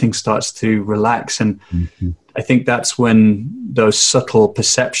spirit. Everything starts to relax. And I think that's when those subtle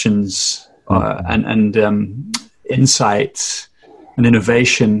perceptions and insights and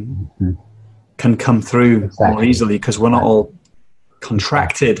innovation can come through more easily, because we're not all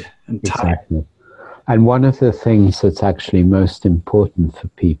contracted and tight. Exactly. And one of the things that's actually most important for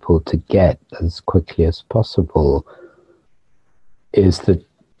people to get as quickly as possible is that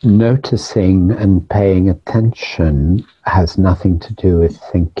noticing and paying attention has nothing to do with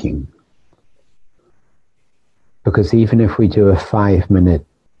thinking. Because even if we do a 5-minute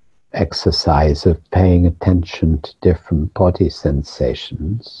exercise of paying attention to different body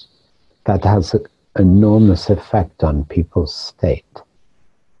sensations, that has an enormous effect on people's state.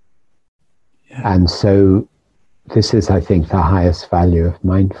 Yeah. And so this is, I think, the highest value of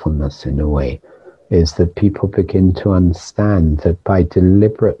mindfulness in a way, is that people begin to understand that by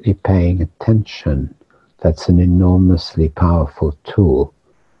deliberately paying attention, that's an enormously powerful tool.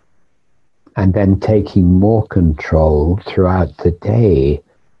 And then taking more control throughout the day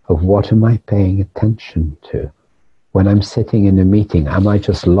of what am I paying attention to? When I'm sitting in a meeting, am I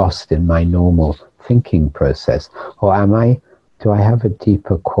just lost in my normal thinking process? Or do I have a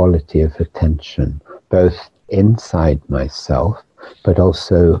deeper quality of attention, both inside myself, but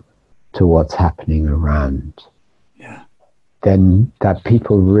also to what's happening around? Yeah. Then that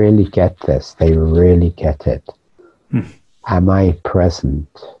people really get this, they really get it. Am I present?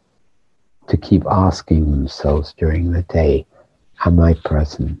 To keep asking themselves during the day, am I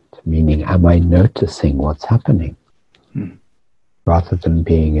present? Meaning, am I noticing what's happening? Rather than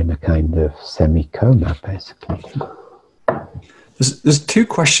being in a kind of semi-coma, basically. There's two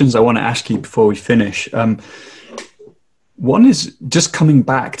questions I want to ask you before we finish. One is just coming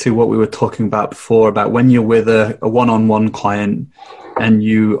back to what we were talking about before, about when you're with a one-on-one client and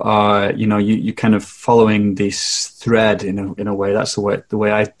you are, you kind of following this thread in a way. That's the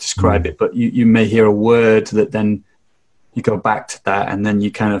way I describe it. But you may hear a word that then you go back to that, and then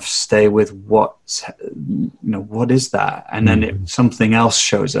you kind of stay with what is that, and then something else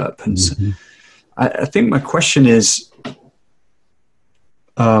shows up. And so I think my question is,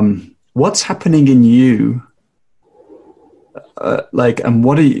 what's happening in you?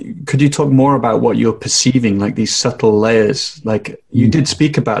 And could you talk more about what you're perceiving, like these subtle layers? Like you did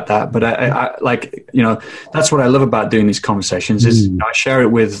speak about that, but I that's what I love about doing these conversations is I share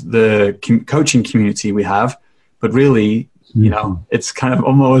it with the coaching community we have, but really, it's kind of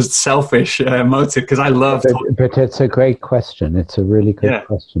almost selfish motive because I love but it's a great question. It's a really good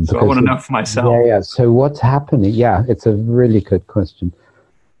question. So I want to know for myself. Yeah. So what's happening? Yeah, it's a really good question.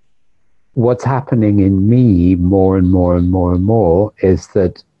 What's happening in me more and more and more and more is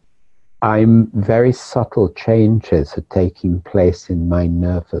that very subtle changes are taking place in my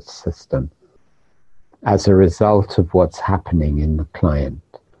nervous system as a result of what's happening in the client.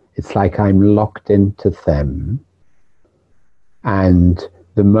 It's like I'm locked into them, and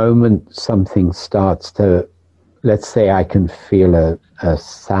the moment something starts to, let's say I can feel a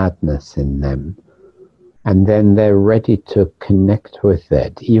sadness in them, and then they're ready to connect with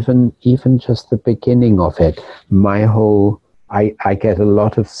it. Even just the beginning of it, I get a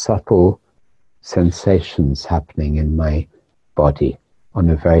lot of subtle sensations happening in my body on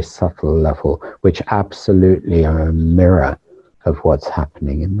a very subtle level, which absolutely are a mirror of what's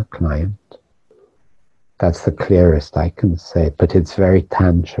happening in the client. That's the clearest I can say, but it's very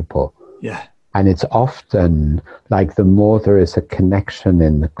tangible. Yeah. And it's often like the more there is a connection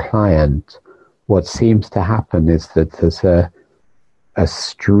in the client, what seems to happen is that there's a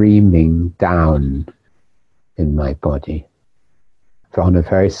streaming down in my body on a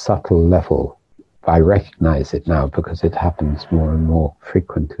very subtle level. I recognize it now because it happens more and more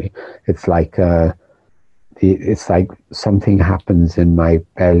frequently. It's like something happens in my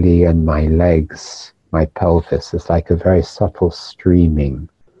belly and my legs, my pelvis. It's like a very subtle streaming,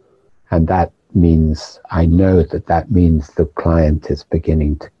 and that means I know that means the client is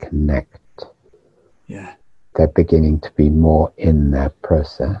beginning to connect. Yeah. They're beginning to be more in their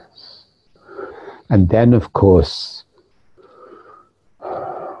process. And then, of course,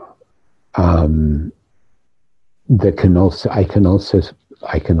 I can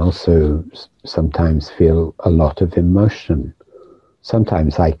also sometimes feel a lot of emotion.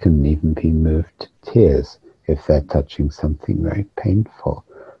 Sometimes I can even be moved to tears if they're touching something very painful.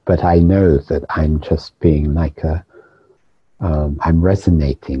 But I know that I'm just being like I'm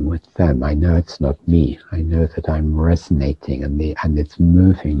resonating with them. I know it's not me. I know that I'm resonating and it's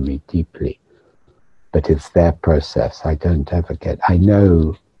moving me deeply. But it's their process. I don't ever I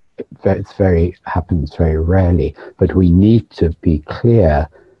know that happens very rarely, but we need to be clear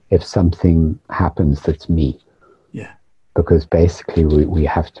if something happens that's me. Yeah. Because basically we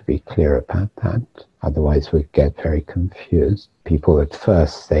have to be clear about that. Otherwise we get very confused. People at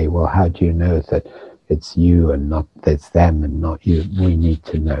first say, well, how do you know that it's you and not, it's them and not you? We need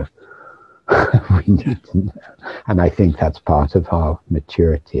to know. We need to know. And I think that's part of our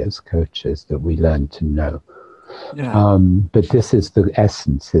maturity as coaches, that we learn to know. Yeah. But this is the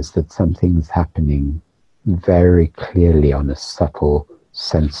essence, is that something's happening very clearly on a subtle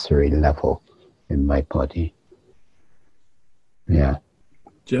sensory level in my body. Yeah.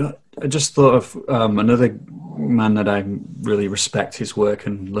 I just thought of another man that I really respect his work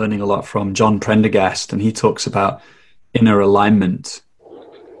and learning a lot from, John Prendergast, and he talks about inner alignment.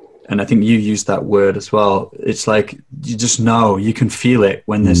 And I think you used that word as well. It's like you just know, you can feel it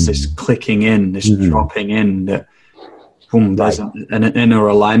when there's this clicking in, this dropping in, that boom, there's an inner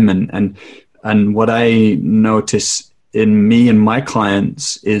alignment. And what I notice in me and my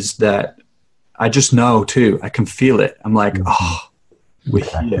clients is that I just know too. I can feel it. I'm like, we're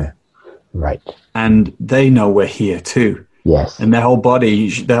here. Right. And they know we're here too. Yes. And their whole body,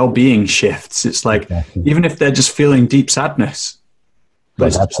 their whole being shifts. It's like, even if they're just feeling deep sadness,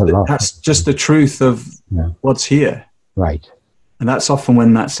 but that's just the truth of what's here. Right. And that's often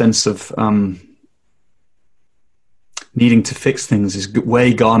when that sense of needing to fix things is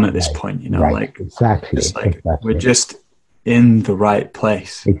way gone at this point, you know, like, exactly. We're just in the right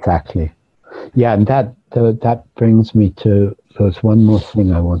place. Exactly. Yeah. And that brings me to, there's one more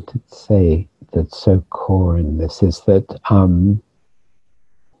thing I wanted to say that's so core in this, is that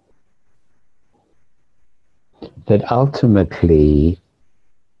that ultimately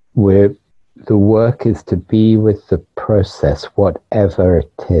the work is to be with the process, whatever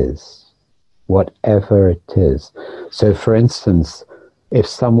it is. So for instance,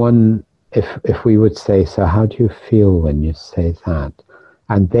 if we would say, so how do you feel when you say that?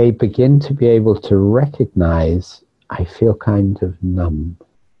 And they begin to be able to recognize, I feel kind of numb.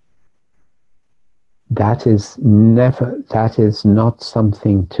 That is not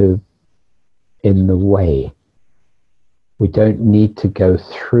something to in the way. We don't need to go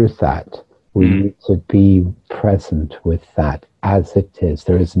through that. We need to be present with that as it is.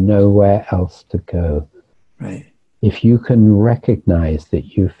 There is nowhere else to go. Right. If you can recognize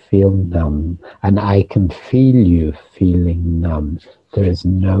that you feel numb, and I can feel you feeling numb, there is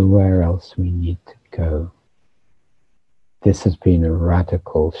nowhere else we need to go. This has been a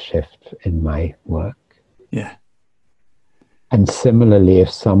radical shift in my work. Yeah. And similarly, if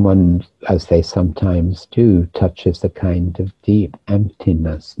someone, as they sometimes do, touches a kind of deep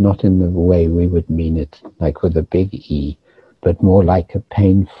emptiness, not in the way we would mean it, like with a big E, but more like a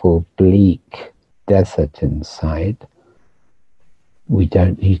painful, bleak desert inside, we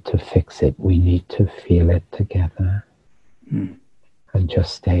don't need to fix it. We need to feel it together and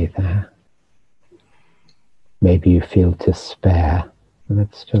just stay there. Maybe you feel despair.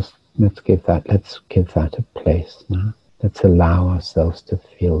 Let's give that a place now. Let's allow ourselves to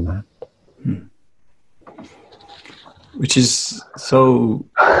feel that. Which is so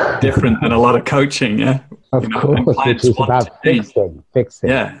different than a lot of coaching, yeah? Of course, which is about fixing.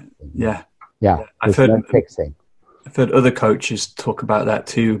 Yeah. I've heard fixing. I've heard other coaches talk about that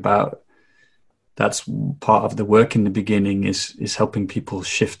too, about that's part of the work in the beginning is helping people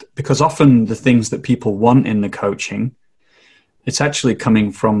shift. Because often the things that people want in the coaching, it's actually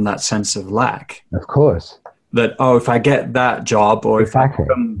coming from that sense of lack. Of course. That, if I get that job, or if I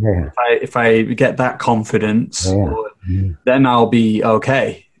get that confidence, then I'll be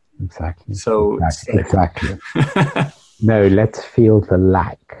okay. Exactly. So exactly. No, let's feel the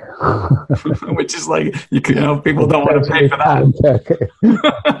lack. Which is like, people don't want to pay for that.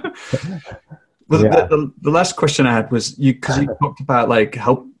 Well, the last question I had was, because you talked about like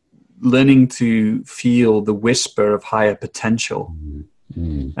learning to feel the whisper of higher potential.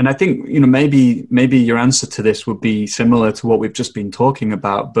 And I think, maybe your answer to this would be similar to what we've just been talking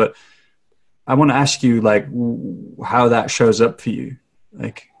about, but I want to ask you like how that shows up for you.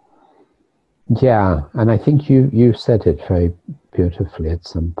 Like, yeah, and I think you said it very beautifully at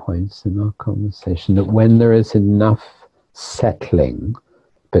some points in our conversation, that when there is enough settling,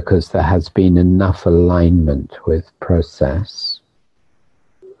 because there has been enough alignment with process,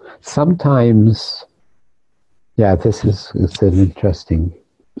 sometimes, this is an interesting,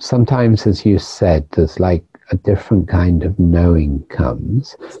 sometimes, as you said, there's like a different kind of knowing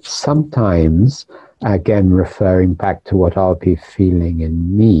comes. Sometimes, again, referring back to what I'll be feeling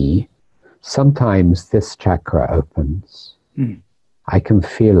in me, sometimes this chakra opens. I can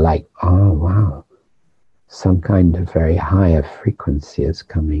feel like, oh, wow, some kind of very higher frequency is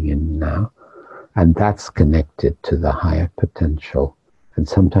coming in now. And that's connected to the higher potential. And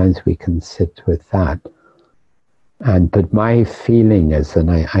sometimes we can sit with that. But my feeling is, and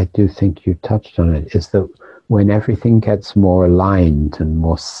I do think you touched on it, is that when everything gets more aligned and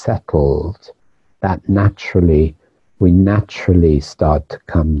more settled, that we naturally start to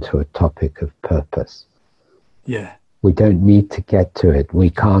come to a topic of purpose. Yeah. We don't need to get to it. We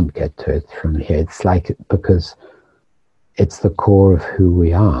can't get to it from here. It's like, because it's the core of who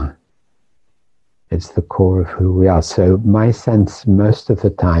we are. It's the core of who we are. So my sense most of the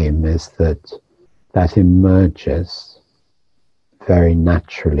time is that emerges very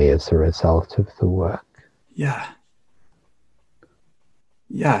naturally as a result of the work. Yeah.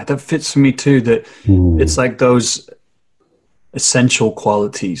 Yeah, that fits for me too, that it's like those essential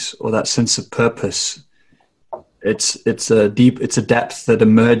qualities or that sense of purpose. It's a depth that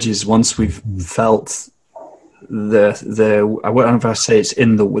emerges once we've felt I don't know if I say it's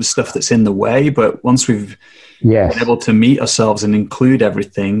in the stuff that's in the way, but once we've been able to meet ourselves and include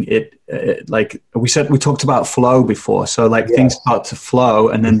everything, it like we talked about flow before. So like things start to flow,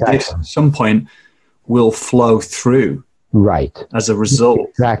 and then this at some point will flow through. Right. As a result.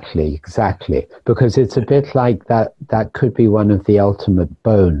 Exactly. Because it's a bit like that could be one of the ultimate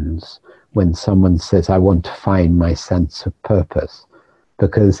bones when someone says, I want to find my sense of purpose.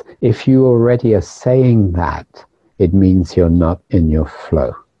 Because if you already are saying that, it means you're not in your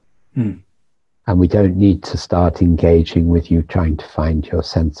flow. And we don't need to start engaging with you trying to find your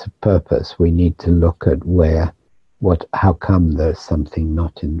sense of purpose. We need to look at how come there's something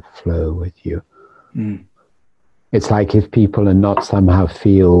not in flow with you. It's like if people are not somehow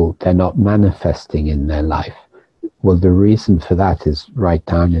feel they're not manifesting in their life. Well, the reason for that is right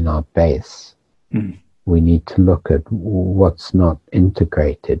down in our base. We need to look at what's not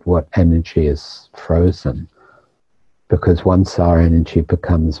integrated, what energy is frozen. Because once our energy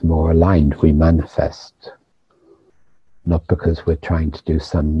becomes more aligned, we manifest. Not because we're trying to do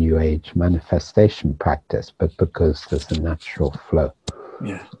some new age manifestation practice, but because there's a natural flow.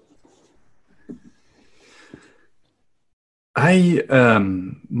 Yeah.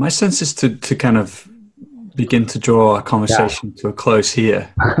 My sense is to kind of begin to draw our conversation to a close here.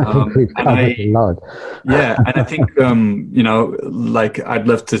 I think we've covered a lot. Yeah, and I think like I'd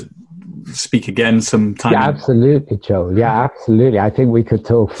love to speak again sometime. Yeah, absolutely, Joel. Yeah, absolutely. I think we could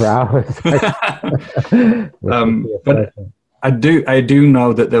talk for hours. But I do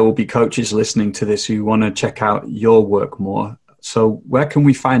know that there will be coaches listening to this who want to check out your work more. So where can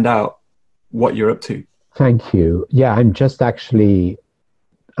we find out what you're up to? Thank you. Yeah, I'm just actually,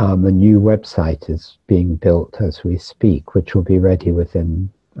 a new website is being built as we speak, which will be ready within,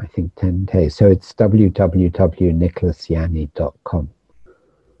 I think, 10 days. So it's www.nicholasjanni.com.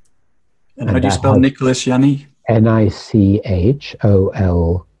 And how do you spell Nicholas Janni?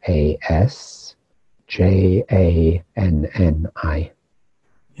 NicholasJanni.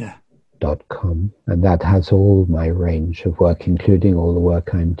 Yeah. .com, and that has all my range of work, including all the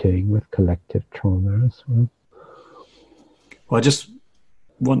work I'm doing with collective trauma as well. Well, I just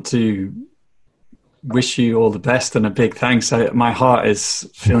want to wish you all the best and a big thanks. My heart is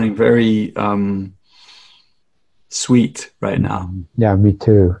feeling very sweet right now. Yeah, me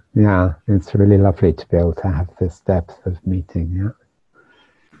too. Yeah, it's really lovely to be able to have this depth of meeting. Yeah.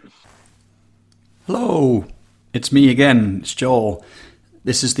 Hello, it's me again. It's Joel.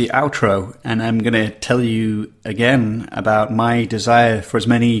 This is the outro, and I'm going to tell you again about my desire for as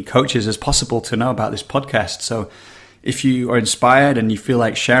many coaches as possible to know about this podcast. So if you are inspired and you feel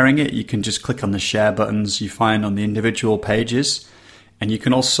like sharing it, you can just click on the share buttons you find on the individual pages. And you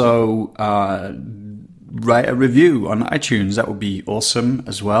can also write a review on iTunes. That would be awesome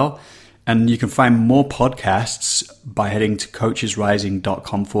as well. And you can find more podcasts by heading to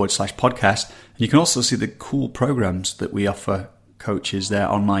coachesrising.com/podcast. And you can also see the cool programs that we offer coaches, their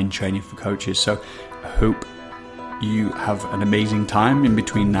online training for coaches. So I hope you have an amazing time in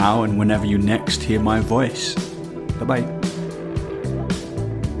between now and whenever you next hear my voice. Bye-bye.